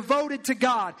devoted to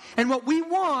God. And what we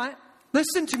want,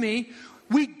 listen to me,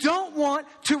 we don't want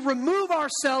to remove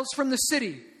ourselves from the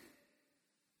city.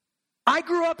 I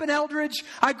grew up in Eldridge.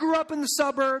 I grew up in the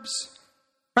suburbs.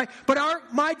 Right? But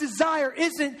my desire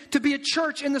isn't to be a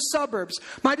church in the suburbs.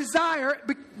 My desire,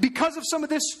 because of some of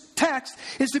this text,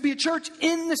 is to be a church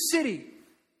in the city.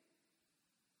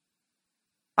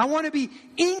 I want to be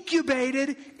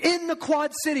incubated in the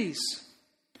Quad Cities.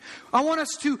 I want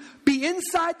us to be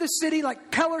inside the city,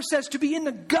 like Keller says, to be in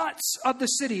the guts of the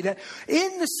city. That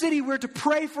in the city, we're to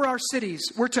pray for our cities.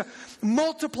 We're to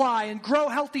multiply and grow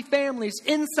healthy families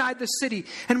inside the city.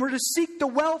 And we're to seek the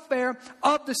welfare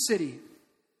of the city.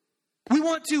 We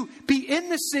want to be in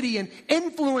the city and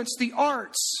influence the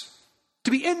arts,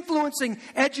 to be influencing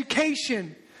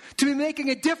education, to be making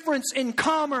a difference in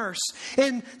commerce,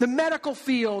 in the medical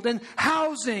field, in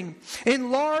housing,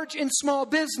 in large and small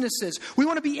businesses. We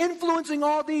want to be influencing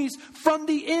all these from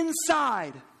the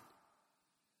inside.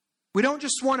 We don't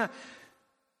just want to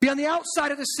be on the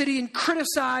outside of the city and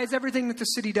criticize everything that the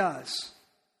city does.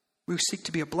 We seek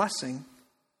to be a blessing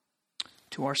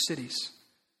to our cities.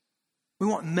 We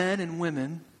want men and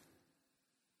women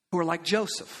who are like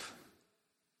Joseph.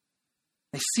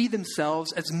 They see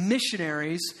themselves as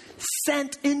missionaries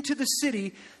sent into the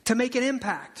city to make an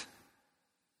impact.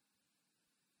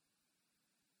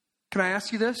 Can I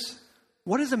ask you this?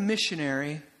 What does a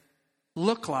missionary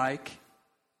look like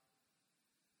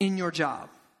in your job?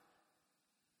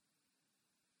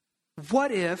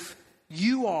 What if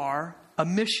you are a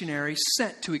missionary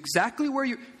sent to exactly where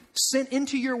you're sent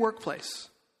into your workplace?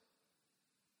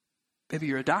 Maybe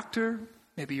you're a doctor,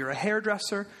 maybe you're a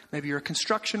hairdresser, maybe you're a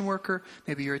construction worker,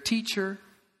 maybe you're a teacher.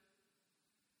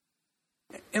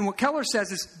 And what Keller says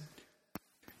is,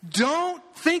 don't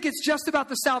think it's just about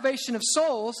the salvation of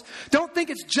souls. Don't think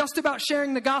it's just about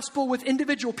sharing the gospel with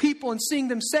individual people and seeing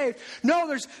them saved. No,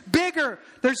 there's bigger.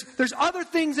 There's other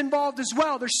things involved as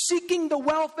well. There's seeking the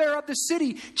welfare of the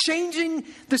city, changing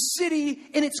the city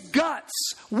in its guts,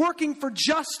 working for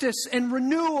justice and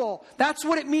renewal. That's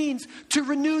what it means to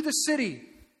renew the city.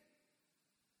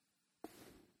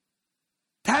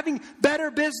 Having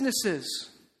better businesses,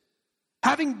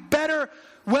 having better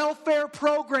welfare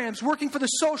programs, working for the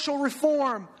social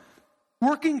reform,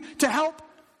 working to help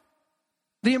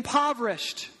the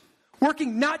impoverished,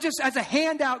 working not just as a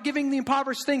handout, giving the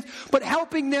impoverished things, but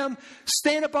helping them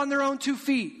stand up on their own 2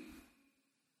 feet.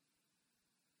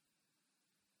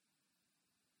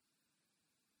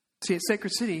 See, at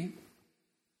Sacred City,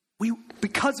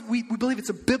 because we believe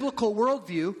it's a biblical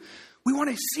worldview, we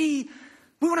want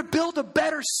to build a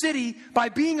better city by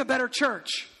being a better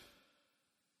church.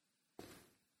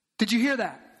 Did you hear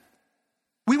that?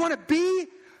 We want to be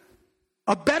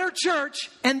a better church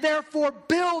and therefore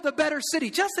build a better city.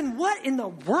 Justin, what in the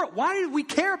world? Why do we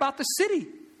care about the city?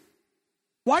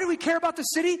 Why do we care about the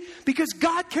city? Because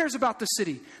God cares about the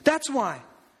city. That's why.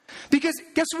 Because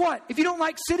guess what? If you don't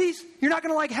like cities, you're not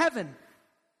going to like heaven.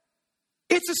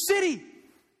 It's a city.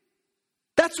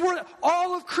 That's where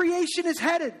all of creation is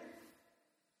headed.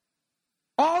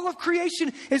 All of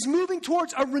creation is moving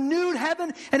towards a renewed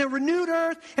heaven and a renewed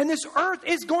earth. And this earth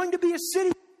is going to be a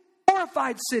city, a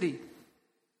glorified city.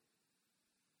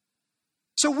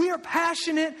 So we are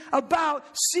passionate about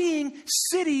seeing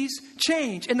cities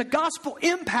change and the gospel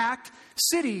impact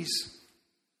cities.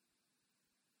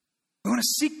 We want to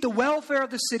seek the welfare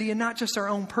of the city and not just our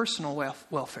own personal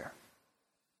welfare.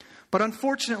 But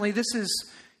unfortunately,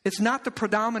 it's not the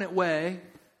predominant way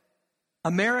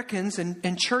Americans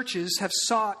and churches have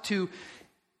sought to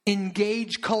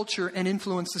engage culture and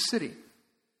influence the city.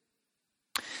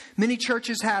 Many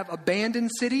churches have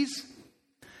abandoned cities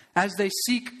as they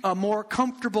seek a more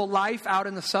comfortable life out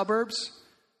in the suburbs.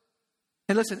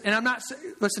 And listen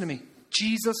to me.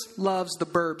 Jesus loves the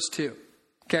burbs too.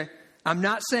 Okay? I'm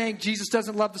not saying Jesus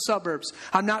doesn't love the suburbs.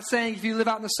 I'm not saying if you live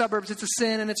out in the suburbs, it's a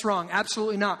sin and it's wrong.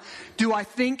 Absolutely not. Do I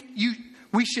think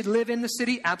we should live in the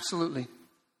city? Absolutely.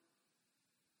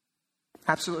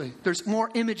 Absolutely. There's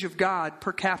more image of God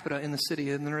per capita in the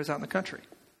city than there is out in the country.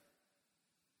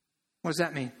 What does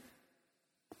that mean?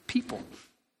 People.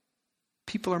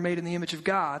 People are made in the image of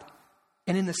God.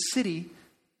 And in the city,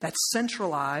 that's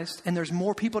centralized. And there's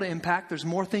more people to impact. There's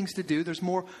more things to do. There's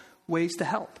more ways to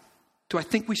help. Do I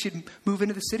think we should move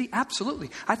into the city?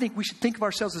 Absolutely. I think we should think of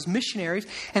ourselves as missionaries.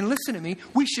 And listen to me,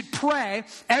 we should pray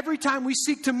every time we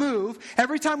seek to move,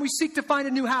 every time we seek to find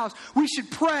a new house. We should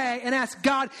pray and ask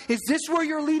God, is this where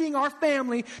you're leading our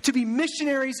family to be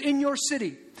missionaries in your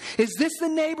city? Is this the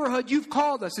neighborhood you've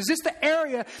called us? Is this the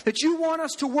area that you want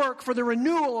us to work for the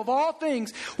renewal of all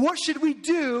things? What should we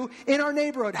do in our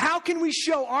neighborhood? How can we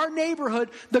show our neighborhood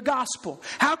the gospel?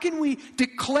 How can we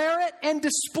declare it and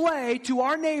display to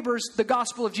our neighbors the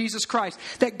gospel of Jesus Christ?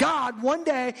 That God, one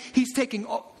day, He's taking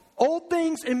old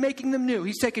things and making them new.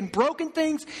 He's taking broken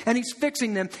things and He's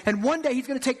fixing them. And one day He's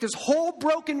going to take this whole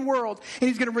broken world and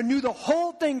He's going to renew the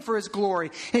whole thing for His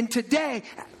glory. And today,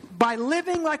 by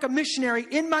living like a missionary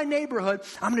in my neighborhood,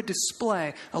 I'm going to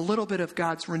display a little bit of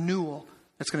God's renewal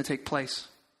that's going to take place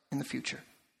in the future.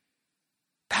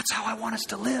 That's how I want us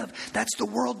to live. That's the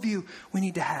worldview we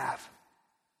need to have.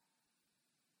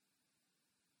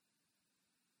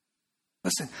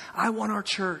 Listen, I want our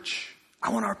church. I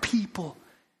want our people.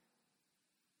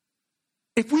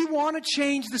 If we want to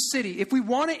change the city, if we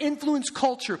want to influence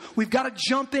culture, we've got to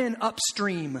jump in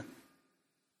upstream.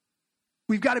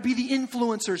 We've got to be the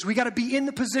influencers. We've got to be in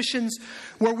the positions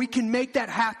where we can make that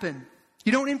happen.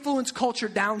 You don't influence culture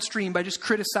downstream by just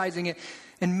criticizing it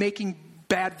and making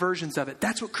bad versions of it.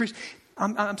 That's what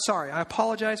I'm sorry. I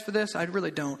apologize for this. I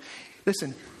really don't.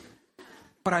 Listen,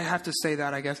 but I have to say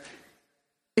that, I guess.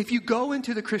 If you go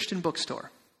into the Christian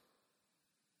bookstore,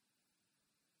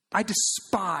 I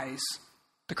despise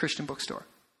the Christian bookstore.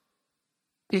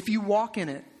 If you walk in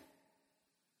it,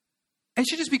 it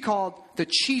should just be called the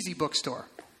cheesy bookstore.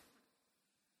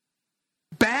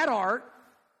 Bad art,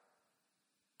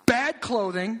 bad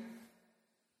clothing,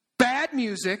 bad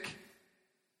music.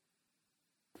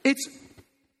 It's,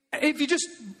 if you just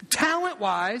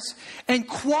talent-wise and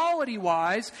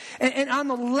quality-wise and on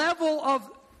the level of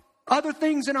other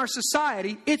things in our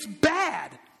society, it's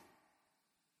bad.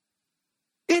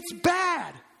 It's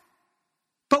bad.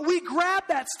 But we grab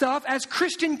that stuff as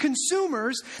Christian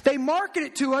consumers. They market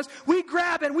it to us. We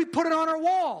grab it and we put it on our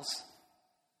walls.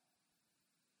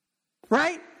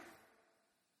 Right?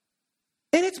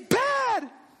 And it's bad.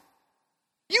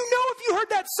 You know, if you heard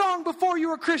that song before you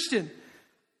were a Christian,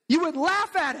 you would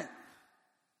laugh at it.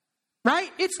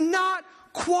 Right? It's not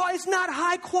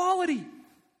high quality.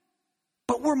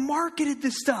 But we're marketed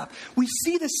this stuff. We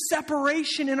see the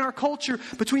separation in our culture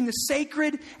between the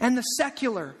sacred and the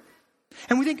secular.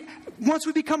 And we think once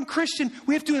we become Christian,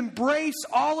 we have to embrace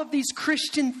all of these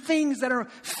Christian things that are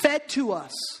fed to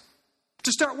us.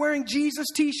 To start wearing Jesus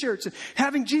t-shirts and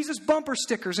having Jesus bumper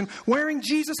stickers and wearing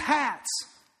Jesus hats.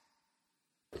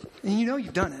 And you know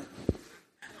you've done it.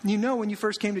 You know when you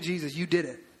first came to Jesus, you did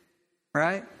it.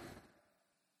 Right?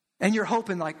 And you're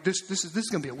hoping like this is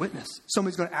going to be a witness.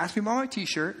 Somebody's going to ask me about my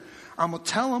t-shirt. I'm going to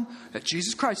tell them that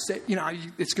Jesus Christ said,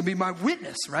 it's going to be my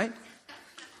witness, right?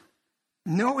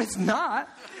 No, it's not.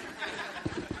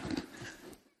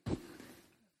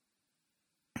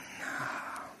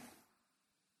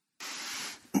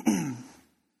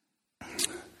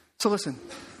 So listen.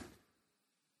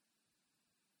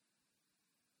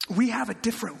 We have a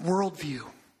different worldview.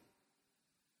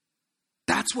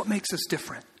 That's what makes us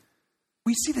different.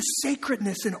 We see the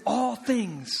sacredness in all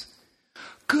things.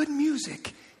 Good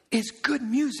music is good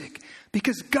music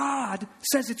because God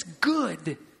says it's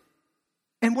good.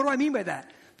 And what do I mean by that?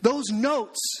 Those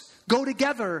notes go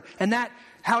together, and that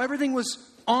how everything was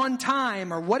on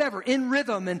time or whatever, in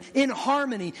rhythm and in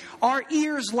harmony. Our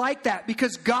ears like that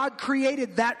because God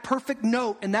created that perfect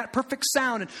note and that perfect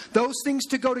sound and those things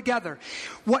to go together.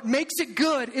 What makes it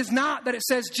good is not that it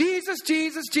says, Jesus,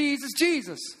 Jesus, Jesus,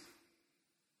 Jesus.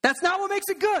 That's not what makes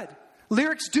it good.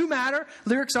 Lyrics do matter.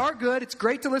 Lyrics are good. It's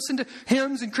great to listen to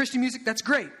hymns and Christian music. That's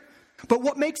great. But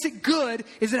what makes it good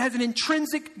is it has an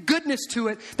intrinsic goodness to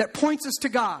it that points us to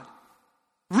God.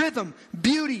 Rhythm,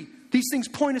 beauty, these things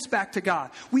point us back to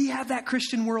God. We have that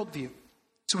Christian worldview.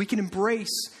 So we can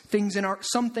embrace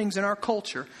some things in our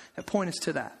culture that point us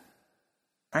to that.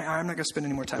 I'm not going to spend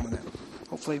any more time on that.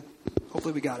 Hopefully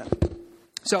we got it.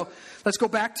 So let's go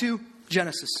back to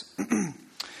Genesis.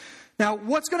 Now,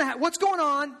 what's going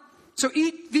on? So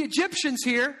the Egyptians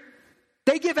here,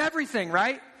 they give everything,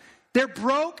 right? They're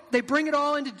broke. They bring it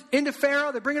all into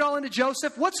Pharaoh. They bring it all into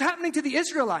Joseph. What's happening to the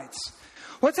Israelites?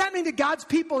 What's happening to God's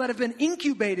people that have been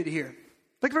incubated here?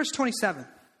 Look at verse 27.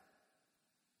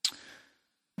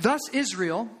 Thus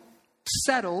Israel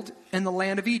settled in the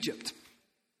land of Egypt,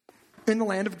 in the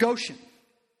land of Goshen.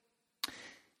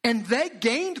 And they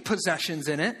gained possessions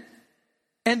in it,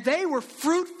 and they were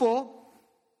fruitful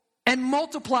and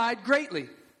multiplied greatly.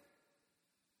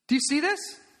 Do you see this?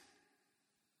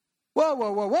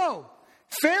 Whoa.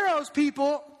 Pharaoh's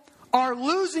people are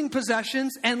losing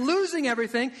possessions and losing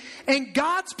everything, and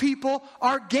God's people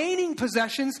are gaining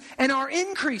possessions and are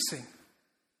increasing.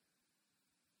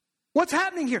 What's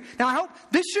happening here? Now, I hope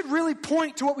this should really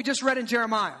point to what we just read in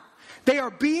Jeremiah. They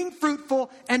are being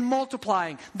fruitful and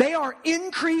multiplying. They are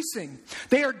increasing.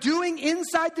 They are doing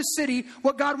inside the city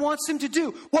what God wants them to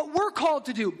do. What we're called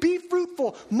to do. Be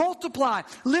fruitful, multiply,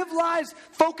 live lives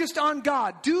focused on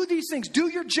God. Do these things. Do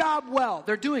your job well.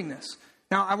 They're doing this.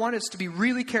 Now, I want us to be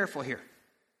really careful here.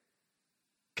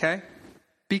 Okay?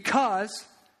 Because,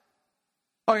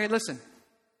 okay, listen.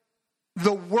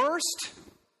 The worst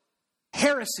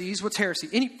heresies, what's heresy?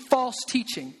 Any false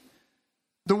teaching.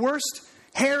 The worst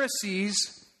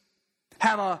heresies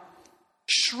have a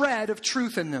shred of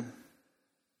truth in them.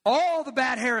 All the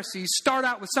bad heresies start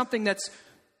out with something that's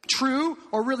true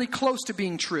or really close to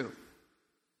being true.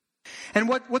 And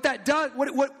what that does,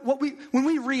 when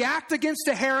we react against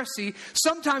a heresy,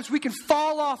 sometimes we can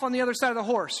fall off on the other side of the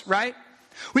horse, right?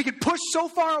 We can push so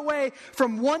far away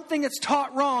from one thing that's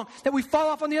taught wrong that we fall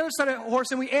off on the other side of the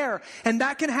horse and we err. And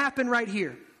that can happen right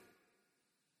here.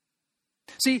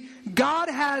 See, God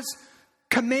has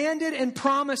commanded and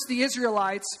promised the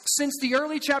Israelites since the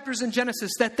early chapters in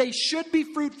Genesis that they should be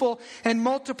fruitful and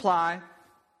multiply.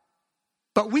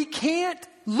 But we can't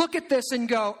look at this and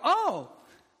go, oh,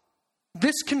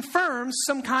 this confirms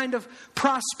some kind of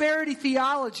prosperity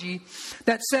theology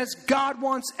that says God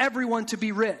wants everyone to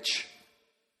be rich.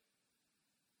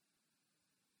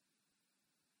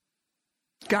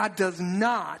 God does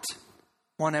not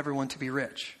want everyone to be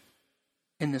rich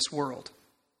in this world.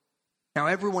 Now,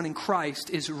 everyone in Christ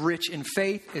is rich in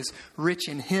faith, is rich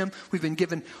in Him. We've been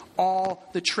given all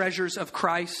the treasures of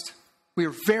Christ. We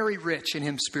are very rich in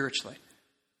Him spiritually.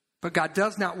 But God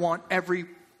does not want every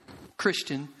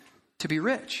Christian to be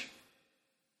rich.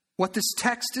 What this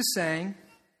text is saying,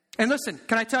 and listen,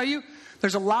 can I tell you,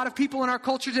 there's a lot of people in our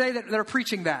culture today that are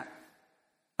preaching that.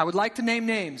 I would like to name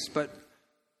names, but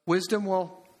wisdom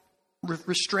will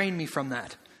restrain me from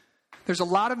that. There's a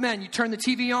lot of men, you turn the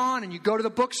TV on and you go to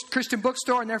the Christian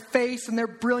bookstore and their face and their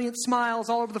brilliant smiles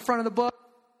all over the front of the book.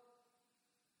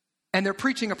 And they're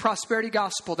preaching a prosperity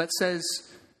gospel that says,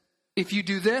 if you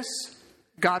do this,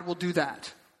 God will do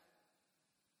that.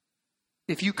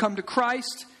 If you come to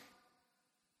Christ,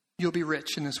 you'll be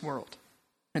rich in this world.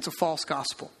 It's a false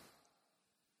gospel.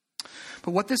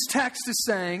 But what this text is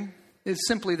saying is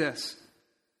simply this.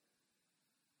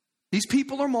 These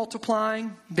people are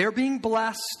multiplying. They're being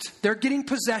blessed. They're getting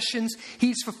possessions.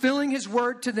 He's fulfilling His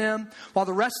word to them while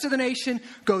the rest of the nation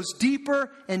goes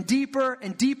deeper and deeper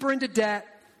and deeper into debt.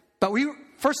 But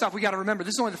first off, we got to remember,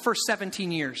 this is only the first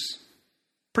 17 years.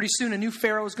 Pretty soon a new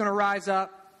Pharaoh is going to rise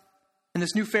up. And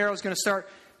this new Pharaoh is going to start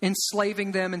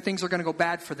enslaving them and things are going to go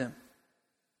bad for them.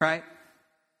 Right?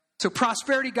 So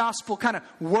prosperity gospel kind of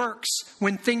works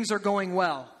when things are going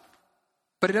well.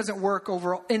 But it doesn't work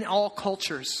overall in all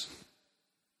cultures.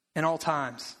 In all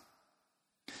times.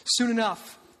 Soon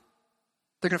enough,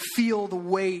 they're going to feel the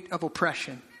weight of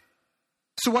oppression.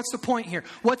 So what's the point here?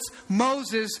 What's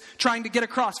Moses trying to get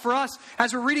across? For us,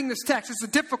 as we're reading this text, it's a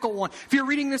difficult one. If you're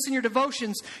reading this in your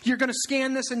devotions, you're going to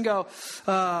scan this and go,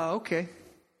 okay,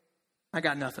 I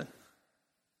got nothing.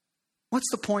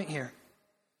 What's the point here?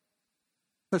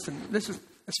 Listen, this is,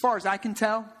 as far as I can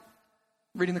tell,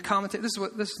 reading the commentary, this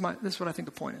is what I think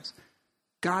the point is.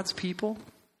 God's people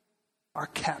are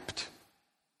kept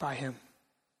by Him.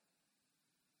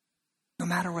 no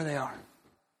matter where they are.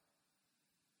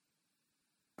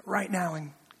 Right now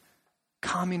in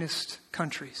communist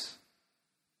countries,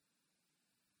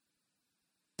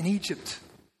 in Egypt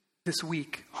this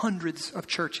week, hundreds of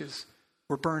churches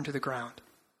were burned to the ground.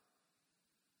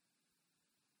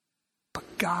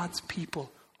 But God's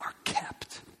people are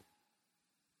kept.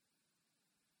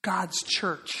 God's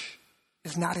church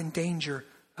is not in danger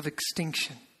of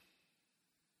extinction.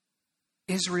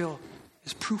 Israel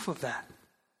is proof of that.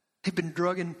 They've been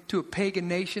drug into a pagan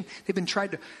nation. They've been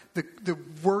tried to, the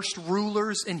worst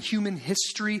rulers in human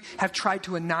history have tried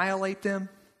to annihilate them.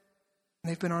 And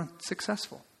they've been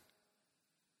unsuccessful.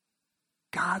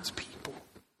 God's people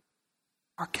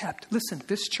are kept. Listen,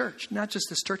 this church, not just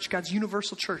this church, God's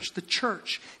universal church, the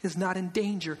church is not in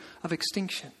danger of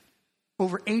extinction.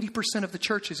 Over 80% of the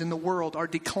churches in the world are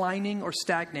declining or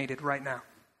stagnated right now.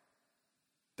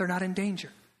 They're not in danger.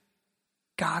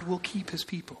 God will keep his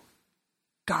people.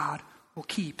 God will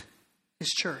keep his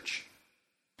church.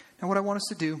 Now, what I want us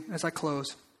to do as I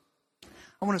close,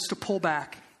 I want us to pull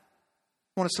back.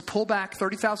 I want us to pull back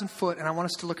 30,000 foot, and I want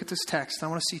us to look at this text. I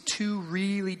want to see two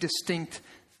really distinct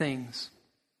things.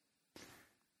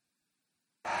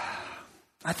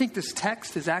 I think this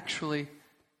text is actually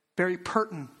very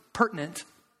pertinent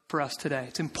for us today.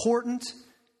 It's important.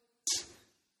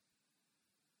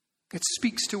 It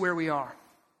speaks to where we are.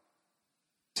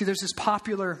 See, there's this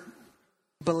popular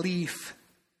belief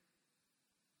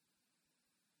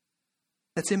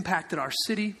that's impacted our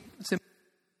city, it's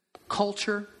impacted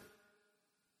culture.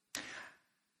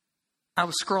 I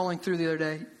was scrolling through the other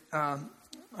day. I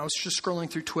was just scrolling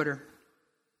through Twitter.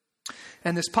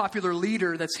 And this popular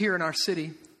leader that's here in our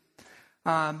city,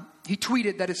 he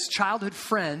tweeted that his childhood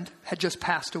friend had just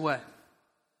passed away.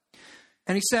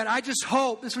 And he said, I just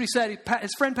hope, this is what he said,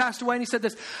 his friend passed away, and he said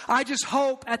this, I just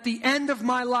hope at the end of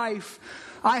my life,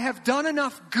 I have done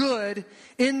enough good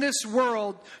in this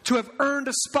world to have earned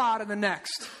a spot in the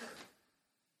next.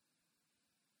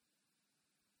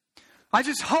 I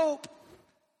just hope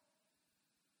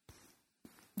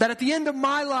that at the end of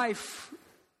my life,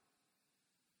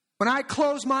 when I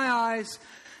close my eyes,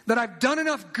 that I've done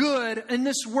enough good in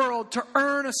this world to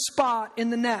earn a spot in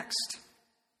the next.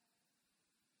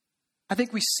 I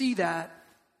think we see that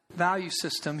value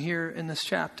system here in this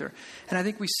chapter. And I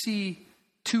think we see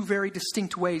two very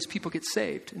distinct ways people get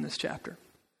saved in this chapter.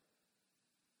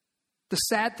 The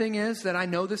sad thing is that I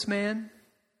know this man,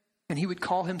 and he would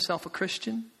call himself a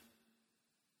Christian.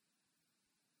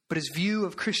 But his view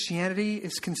of Christianity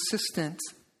is consistent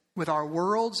with our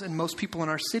world's and most people in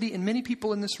our city and many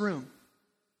people in this room.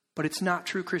 But it's not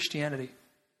true Christianity.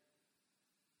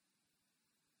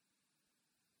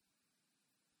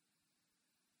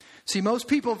 See, most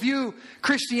people view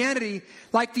Christianity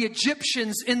like the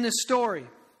Egyptians in this story.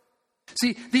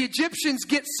 See, the Egyptians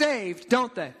get saved,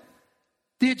 don't they?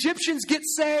 The Egyptians get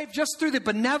saved just through the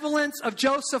benevolence of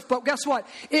Joseph, but guess what?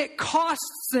 It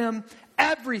costs them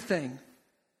everything.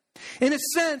 In a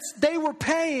sense, they were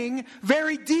paying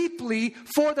very deeply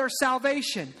for their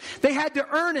salvation. They had to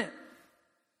earn it.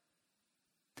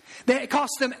 It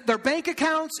cost them their bank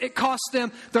accounts. It cost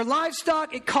them their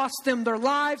livestock. It cost them their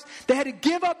lives. They had to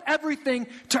give up everything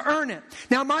to earn it.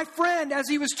 Now, my friend, as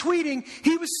he was tweeting,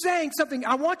 he was saying something.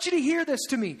 I want you to hear this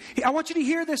to me. I want you to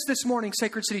hear this morning,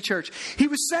 Sacred City Church. He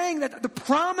was saying that the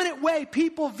prominent way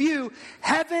people view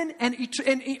heaven and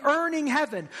earning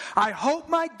heaven. I hope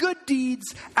my good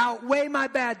deeds outweigh my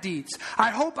bad deeds.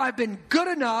 I hope I've been good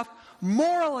enough,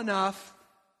 moral enough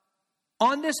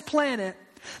on this planet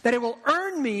that it will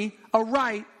earn me a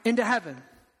right into heaven.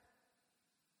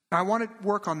 Now, I want to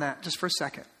work on that just for a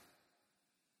second.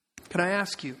 Can I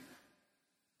ask you,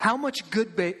 how much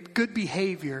good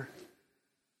behavior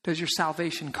does your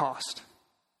salvation cost?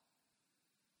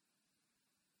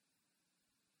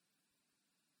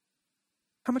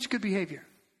 How much good behavior?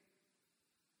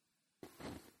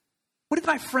 What did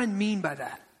my friend mean by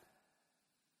that?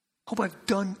 Hope I've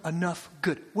done enough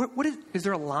good. What is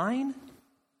there a line?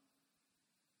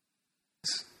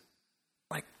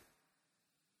 Like,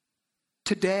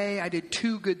 today I did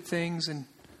 2 good things and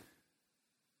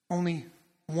only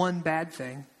 1 bad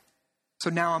thing.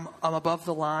 So now I'm above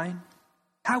the line.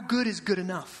 How good is good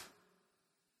enough?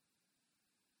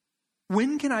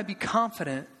 When can I be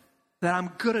confident that I'm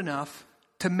good enough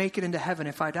to make it into heaven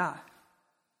if I die?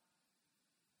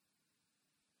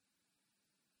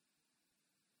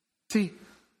 See,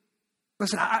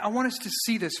 listen, I want us to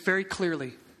see this very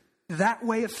clearly. That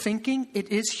way of thinking,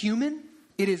 it is human.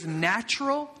 It is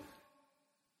natural.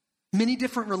 Many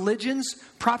different religions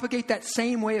propagate that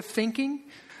same way of thinking.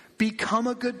 Become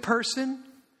a good person.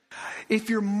 If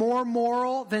you're more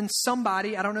moral than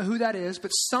somebody, I don't know who that is, but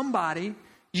somebody,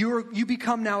 you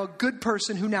become now a good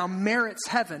person who now merits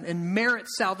heaven and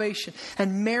merits salvation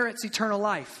and merits eternal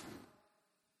life.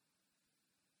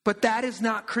 But that is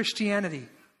not Christianity.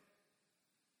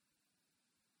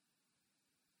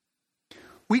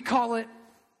 We call it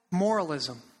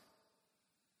moralism.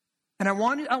 And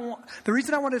the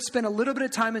reason I wanted to spend a little bit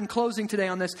of time in closing today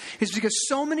on this is because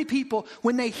so many people,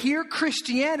 when they hear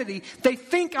Christianity, they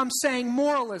think I'm saying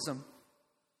moralism.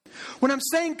 When I'm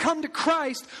saying come to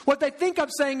Christ, what they think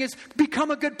I'm saying is become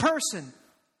a good person.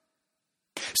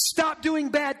 Stop doing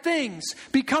bad things.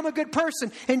 Become a good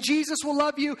person. And Jesus will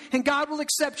love you and God will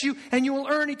accept you and you will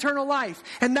earn eternal life.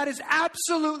 And that is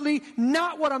absolutely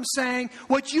not what I'm saying.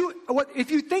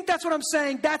 If you think that's what I'm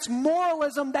saying, that's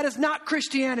moralism. That is not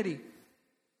Christianity.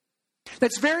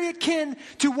 That's very akin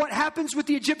to what happens with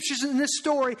the Egyptians in this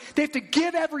story. They have to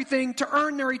give everything to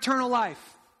earn their eternal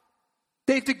life.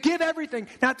 They have to give everything,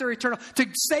 not their eternal, to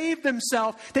save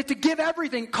themselves. They have to give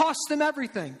everything. It costs them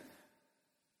everything.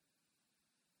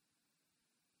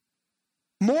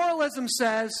 Moralism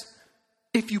says,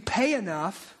 if you pay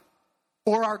enough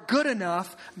or are good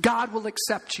enough, God will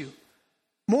accept you.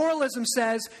 Moralism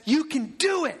says, you can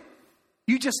do it.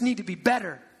 You just need to be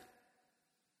better.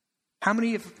 How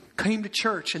many have came to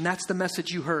church and that's the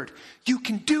message you heard? You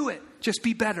can do it. Just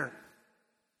be better.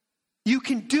 You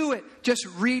can do it. Just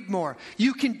read more.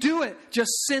 You can do it. Just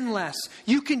sin less.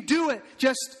 You can do it.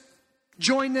 Just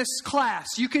join this class.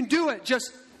 You can do it.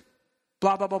 Just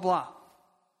blah, blah, blah, blah.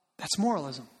 That's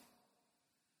moralism.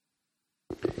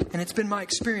 And it's been my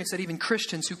experience that even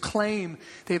Christians who claim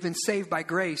they've been saved by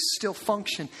grace still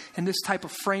function in this type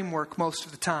of framework most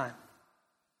of the time.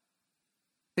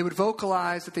 They would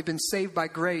vocalize that they've been saved by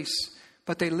grace,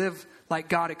 but they live like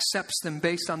God accepts them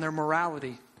based on their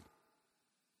morality.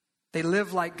 They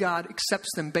live like God accepts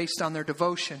them based on their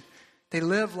devotion. They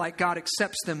live like God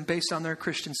accepts them based on their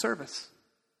Christian service.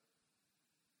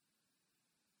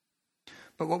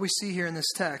 But what we see here in this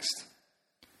text,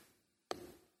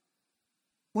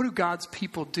 what do God's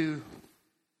people do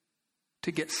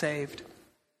to get saved?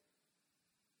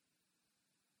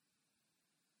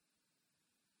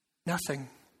 Nothing.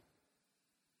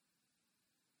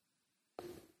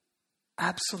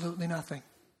 Absolutely nothing.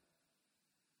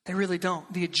 They really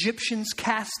don't. The Egyptians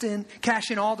cash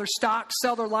in all their stock,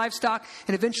 sell their livestock,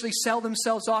 and eventually sell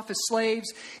themselves off as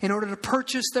slaves in order to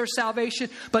purchase their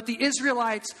salvation. But the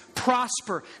Israelites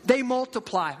prosper. They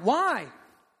multiply. Why?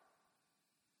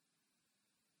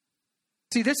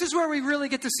 See, this is where we really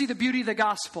get to see the beauty of the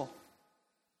gospel.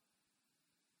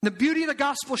 The beauty of the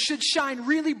gospel should shine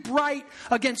really bright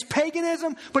against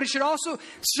paganism, but it should also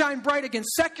shine bright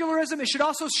against secularism. It should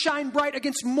also shine bright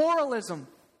against moralism.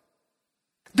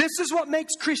 This is what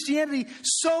makes Christianity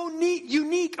so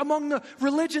unique among the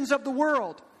religions of the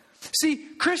world. See,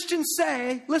 Christians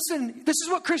say, listen, this is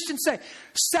what Christians say.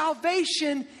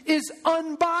 Salvation is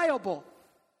unbuyable.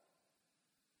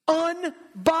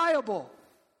 Unbuyable.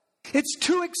 It's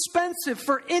too expensive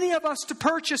for any of us to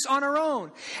purchase on our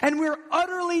own. And we're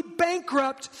utterly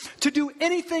bankrupt to do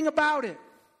anything about it.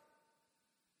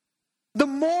 The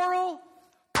moral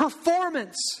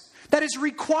performance that is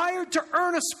required to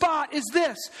earn a spot is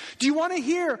this. Do you want to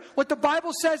hear what the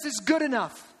Bible says is good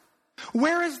enough?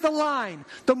 Where is the line?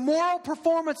 The moral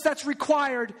performance that's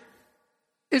required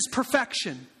is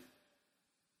perfection.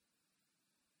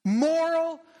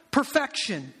 Moral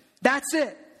perfection. That's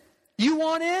it. You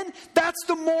want in? That's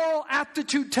the moral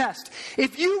aptitude test.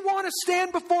 If you want to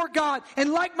stand before God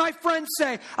and like my friends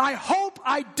say, I hope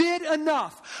I did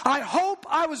enough. I hope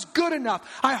I was good enough.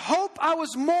 I hope I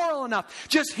was moral enough.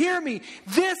 Just hear me.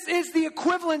 This is the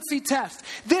equivalency test.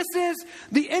 This is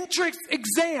the entrance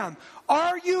exam.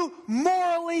 Are you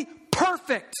morally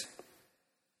perfect?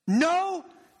 No?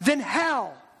 Then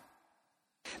hell.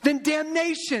 Then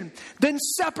damnation. Then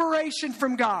separation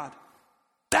from God.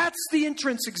 That's the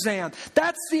entrance exam.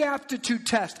 That's the aptitude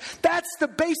test. That's the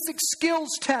basic skills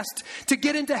test to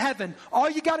get into heaven. All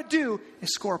you got to do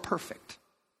is score perfect.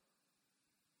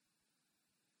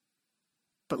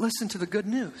 But listen to the good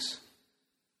news.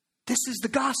 This is the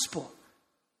gospel.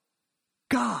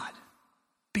 God,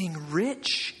 being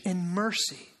rich in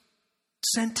mercy,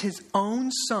 sent his own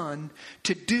Son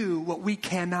to do what we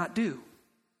cannot do.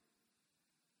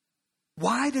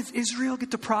 Why does Israel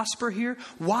get to prosper here?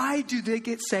 Why do they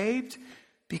get saved?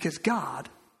 Because God,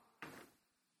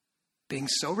 being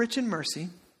so rich in mercy,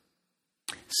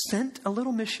 sent a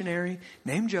little missionary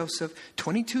named Joseph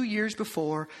 22 years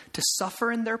before to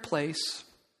suffer in their place.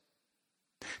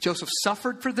 Joseph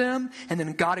suffered for them, and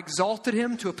then God exalted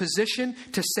him to a position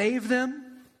to save them.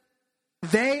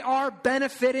 They are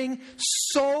benefiting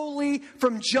solely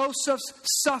from Joseph's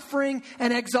suffering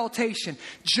and exaltation.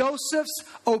 Joseph's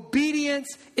obedience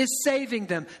is saving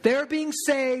them. They're being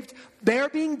saved. They're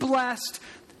being blessed.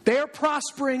 They're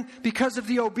prospering because of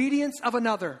the obedience of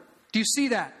another. Do you see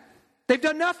that? They've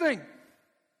done nothing.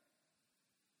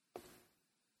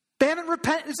 They haven't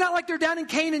repented. It's not like they're down in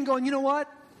Canaan going, you know what?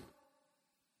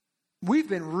 We've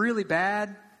been really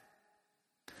bad.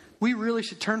 We really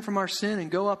should turn from our sin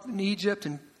and go up in Egypt.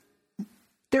 And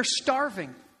they're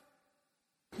starving.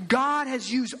 God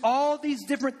has used all these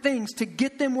different things to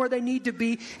get them where they need to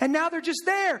be. And now they're just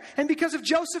there. And because of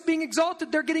Joseph being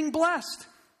exalted, they're getting blessed.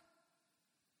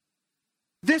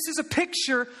 This is a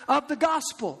picture of the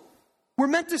gospel. We're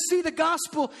meant to see the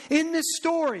gospel in this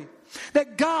story.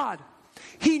 That God,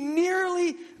 He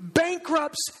nearly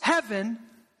bankrupts heaven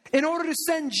in order to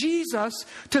send Jesus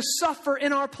to suffer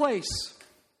in our place.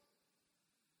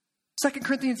 2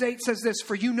 Corinthians 8 says this,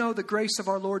 "For you know the grace of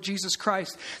our Lord Jesus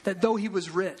Christ, that though He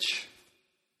was rich,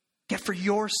 yet for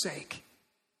your sake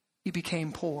He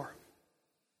became poor,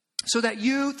 so that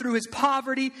you through His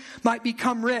poverty might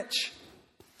become rich."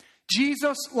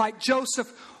 Jesus, like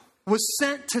Joseph, was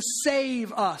sent to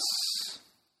save us.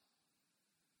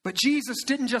 But Jesus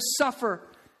didn't just suffer.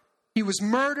 He was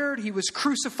murdered. He was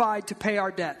crucified to pay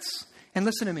our debts. And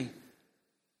listen to me.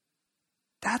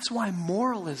 That's why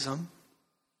moralism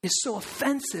is so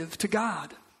offensive to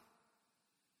God.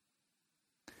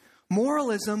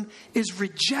 Moralism is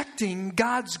rejecting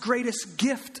God's greatest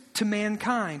gift to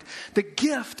mankind. The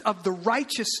gift of the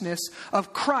righteousness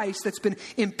of Christ that's been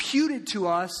imputed to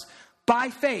us by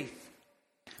faith.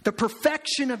 The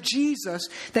perfection of Jesus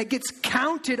that gets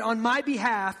counted on my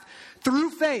behalf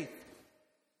through faith.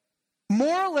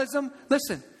 Moralism,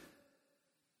 listen.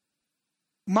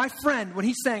 My friend, when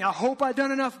he's saying, I hope I've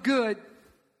done enough good,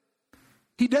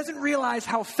 he doesn't realize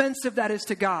how offensive that is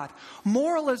to God.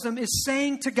 Moralism is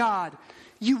saying to God,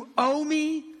 you owe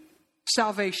me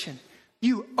salvation.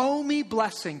 You owe me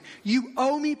blessing. You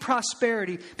owe me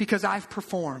prosperity because I've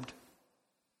performed.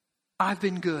 I've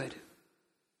been good.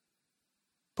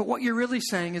 But what you're really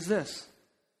saying is this.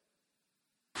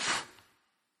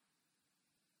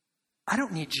 I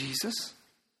don't need Jesus.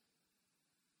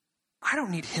 I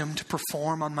don't need Him to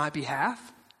perform on my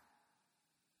behalf.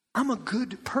 I'm a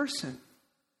good person.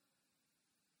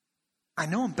 I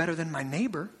know I'm better than my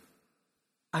neighbor.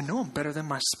 I know I'm better than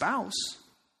my spouse.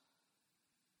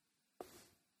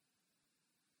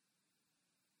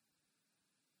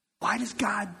 Why does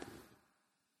God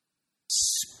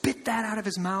spit that out of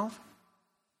His mouth?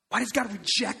 Why does God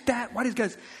reject that? Why does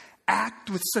God act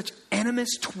with such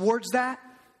animus towards that?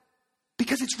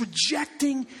 Because it's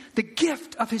rejecting the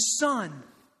gift of His Son.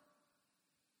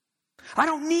 I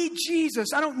don't need Jesus.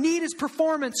 I don't need His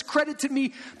performance credited to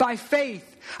me by faith.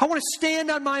 I want to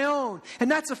stand on my own. And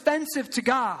that's offensive to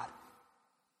God.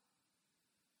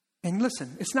 And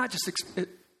listen, it's not just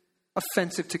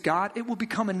offensive to God. It will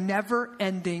become a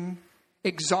never-ending,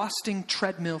 exhausting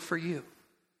treadmill for you.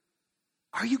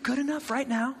 Are you good enough right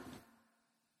now?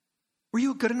 Were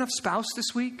you a good enough spouse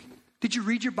this week? Did you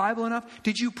read your Bible enough?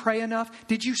 Did you pray enough?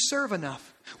 Did you serve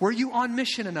enough? Were you on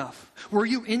mission enough? Were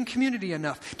you in community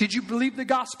enough? Did you believe the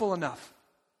gospel enough?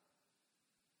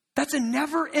 That's a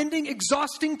never-ending,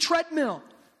 exhausting treadmill.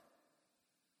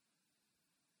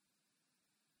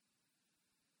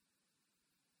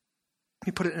 Let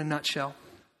me put it in a nutshell.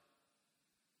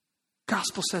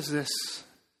 Gospel says this.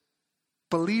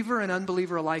 Believer and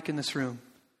unbeliever alike in this room.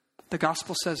 The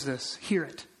gospel says this. Hear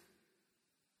it.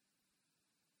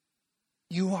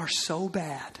 You are so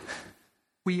bad.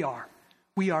 We are.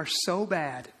 We are so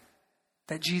bad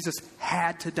that Jesus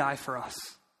had to die for us.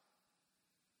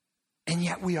 And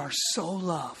yet we are so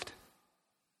loved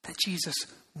that Jesus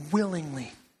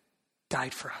willingly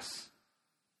died for us.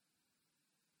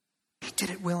 He did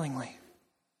it willingly.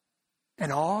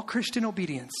 And all Christian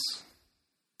obedience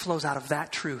flows out of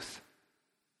that truth.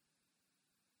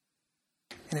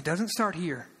 And it doesn't start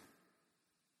here.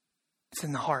 It's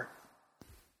in the heart.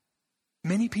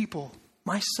 Many people,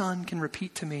 my son can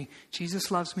repeat to me,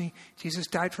 Jesus loves me, Jesus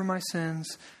died for my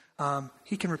sins.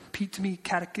 He can repeat to me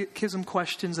catechism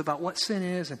questions about what sin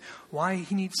is and why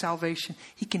he needs salvation.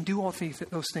 He can do all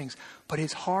those things, but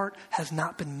his heart has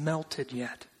not been melted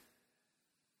yet.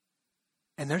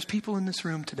 And there's people in this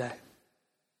room today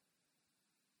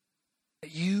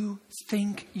that you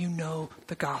think you know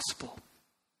the gospel.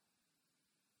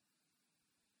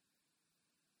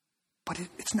 But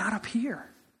it's not up here.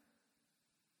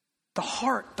 The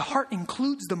heart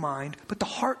includes the mind, but the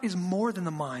heart is more than the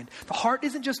mind. The heart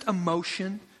isn't just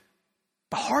emotion.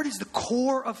 The heart is the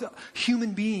core of the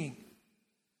human being.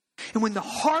 And when the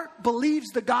heart believes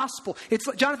the gospel, it's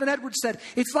like Jonathan Edwards said,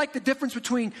 it's like the difference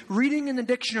between reading in the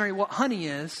dictionary what honey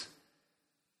is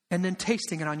and then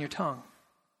tasting it on your tongue.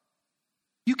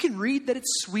 You can read that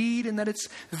it's sweet and that it's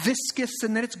viscous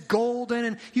and that it's golden,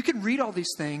 and you can read all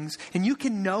these things and you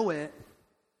can know it.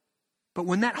 But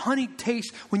when that honey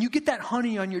tastes, when you get that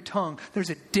honey on your tongue, there's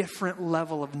a different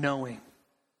level of knowing.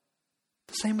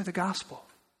 The same with the gospel.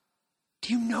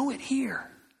 Do you know it here?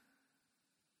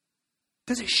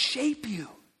 Does it shape you?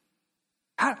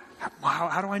 How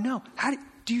do I know?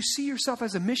 Do you see yourself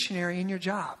as a missionary in your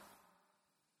job?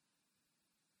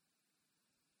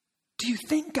 Do you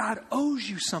think God owes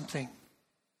you something?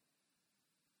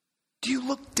 Do you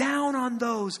look down on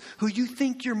those who you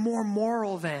think you're more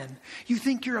moral than? You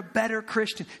think you're a better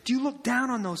Christian? Do you look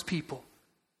down on those people?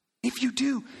 If you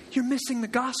do, you're missing the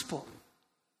gospel.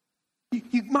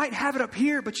 You might have it up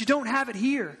here, but you don't have it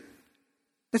here.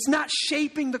 It's not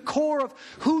shaping the core of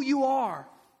who you are.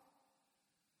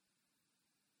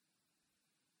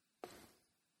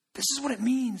 This is what it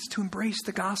means to embrace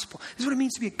the gospel. This is what it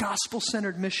means to be a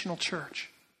gospel-centered missional church.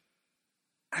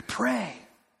 I pray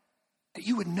that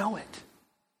you would know it.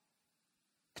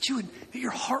 That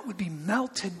your heart would be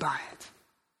melted by it.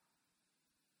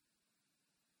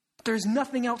 There's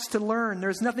nothing else to learn.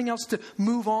 There's nothing else to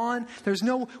move on. There's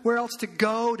nowhere else to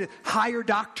go to higher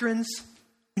doctrines.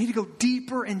 We need to go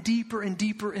deeper and deeper and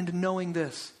deeper into knowing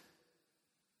this.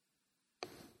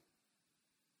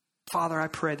 Father, I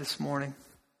pray this morning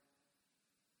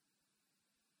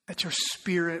that your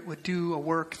Spirit would do a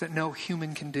work that no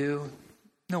human can do,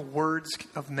 no words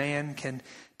of man can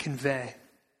convey.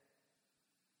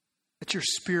 That your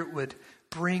Spirit would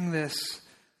bring this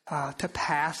to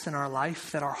pass in our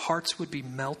life, that our hearts would be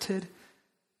melted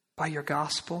by your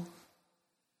gospel.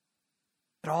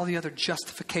 That all the other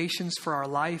justifications for our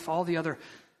life, all the other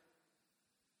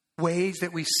ways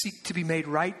that we seek to be made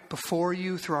right before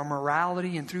you through our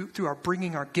morality and through our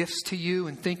bringing our gifts to you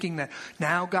and thinking that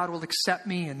now God will accept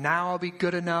me and now I'll be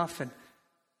good enough, and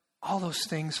all those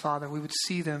things, Father, we would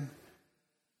see them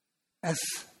as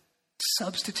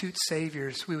substitute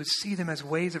saviors. We would see them as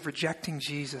ways of rejecting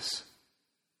Jesus.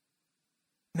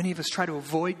 Many of us try to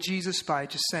avoid Jesus by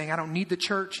just saying, I don't need the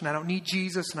church and I don't need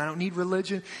Jesus and I don't need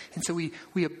religion. And so we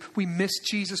miss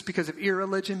Jesus because of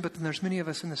irreligion. But then there's many of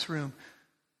us in this room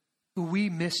who we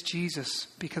miss Jesus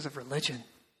because of religion.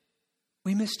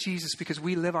 We miss Jesus because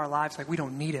we live our lives like we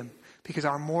don't need him. Because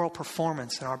our moral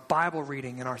performance and our Bible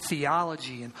reading and our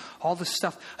theology and all this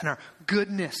stuff and our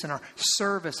goodness and our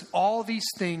service, all these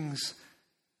things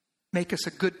make us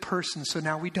a good person. So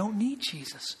now we don't need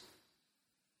Jesus.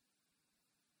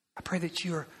 I pray that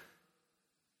your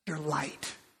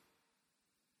light,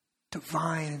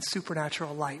 divine and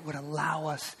supernatural light, would allow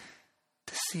us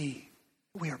to see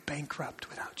we are bankrupt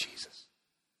without Jesus.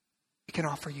 We can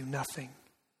offer you nothing.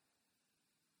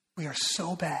 We are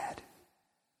so bad.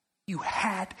 You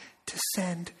had to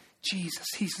send Jesus.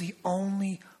 He's the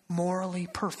only morally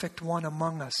perfect one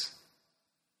among us.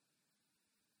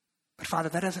 But Father,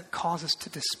 that doesn't cause us to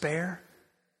despair,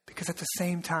 because at the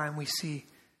same time we see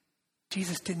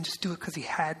Jesus didn't just do it because he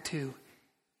had to.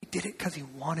 He did it because he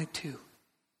wanted to.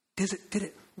 Did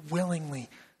it willingly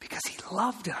because he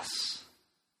loved us.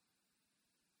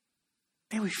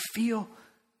 May we feel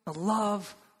the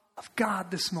love of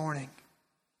God this morning.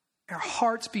 May our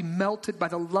hearts be melted by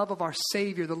the love of our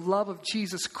Savior, the love of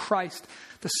Jesus Christ,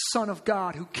 the Son of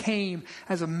God, who came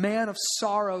as a man of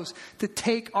sorrows to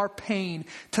take our pain,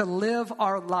 to live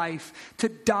our life, to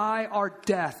die our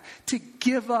death, to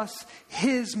give us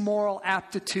his moral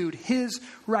aptitude, his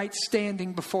right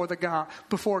standing before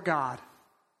God.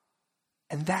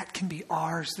 And that can be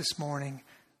ours this morning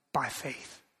by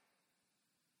faith.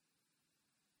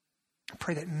 I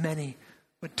pray that many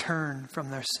would turn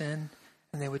from their sin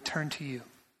and they would turn to you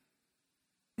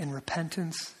in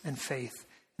repentance and faith.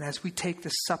 And as we take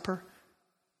this supper,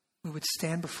 we would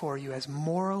stand before you as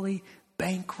morally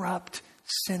bankrupt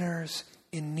sinners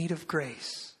in need of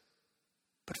grace.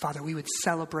 But Father, we would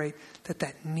celebrate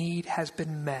that need has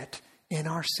been met in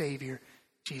our Savior,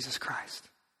 Jesus Christ.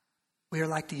 We are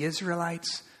like the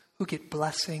Israelites who get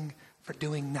blessing for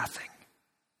doing nothing.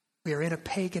 We are in a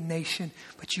pagan nation,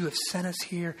 but you have sent us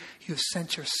here. You have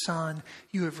sent your Son.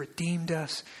 You have redeemed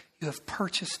us. You have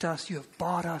purchased us. You have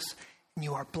bought us. And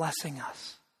you are blessing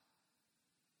us.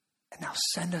 And now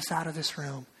send us out of this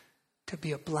room to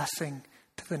be a blessing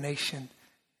to the nation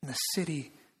and the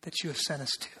city that you have sent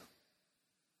us to.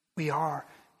 We are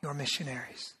your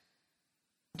missionaries.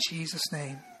 In Jesus'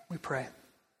 name we pray.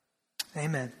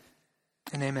 Amen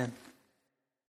and amen.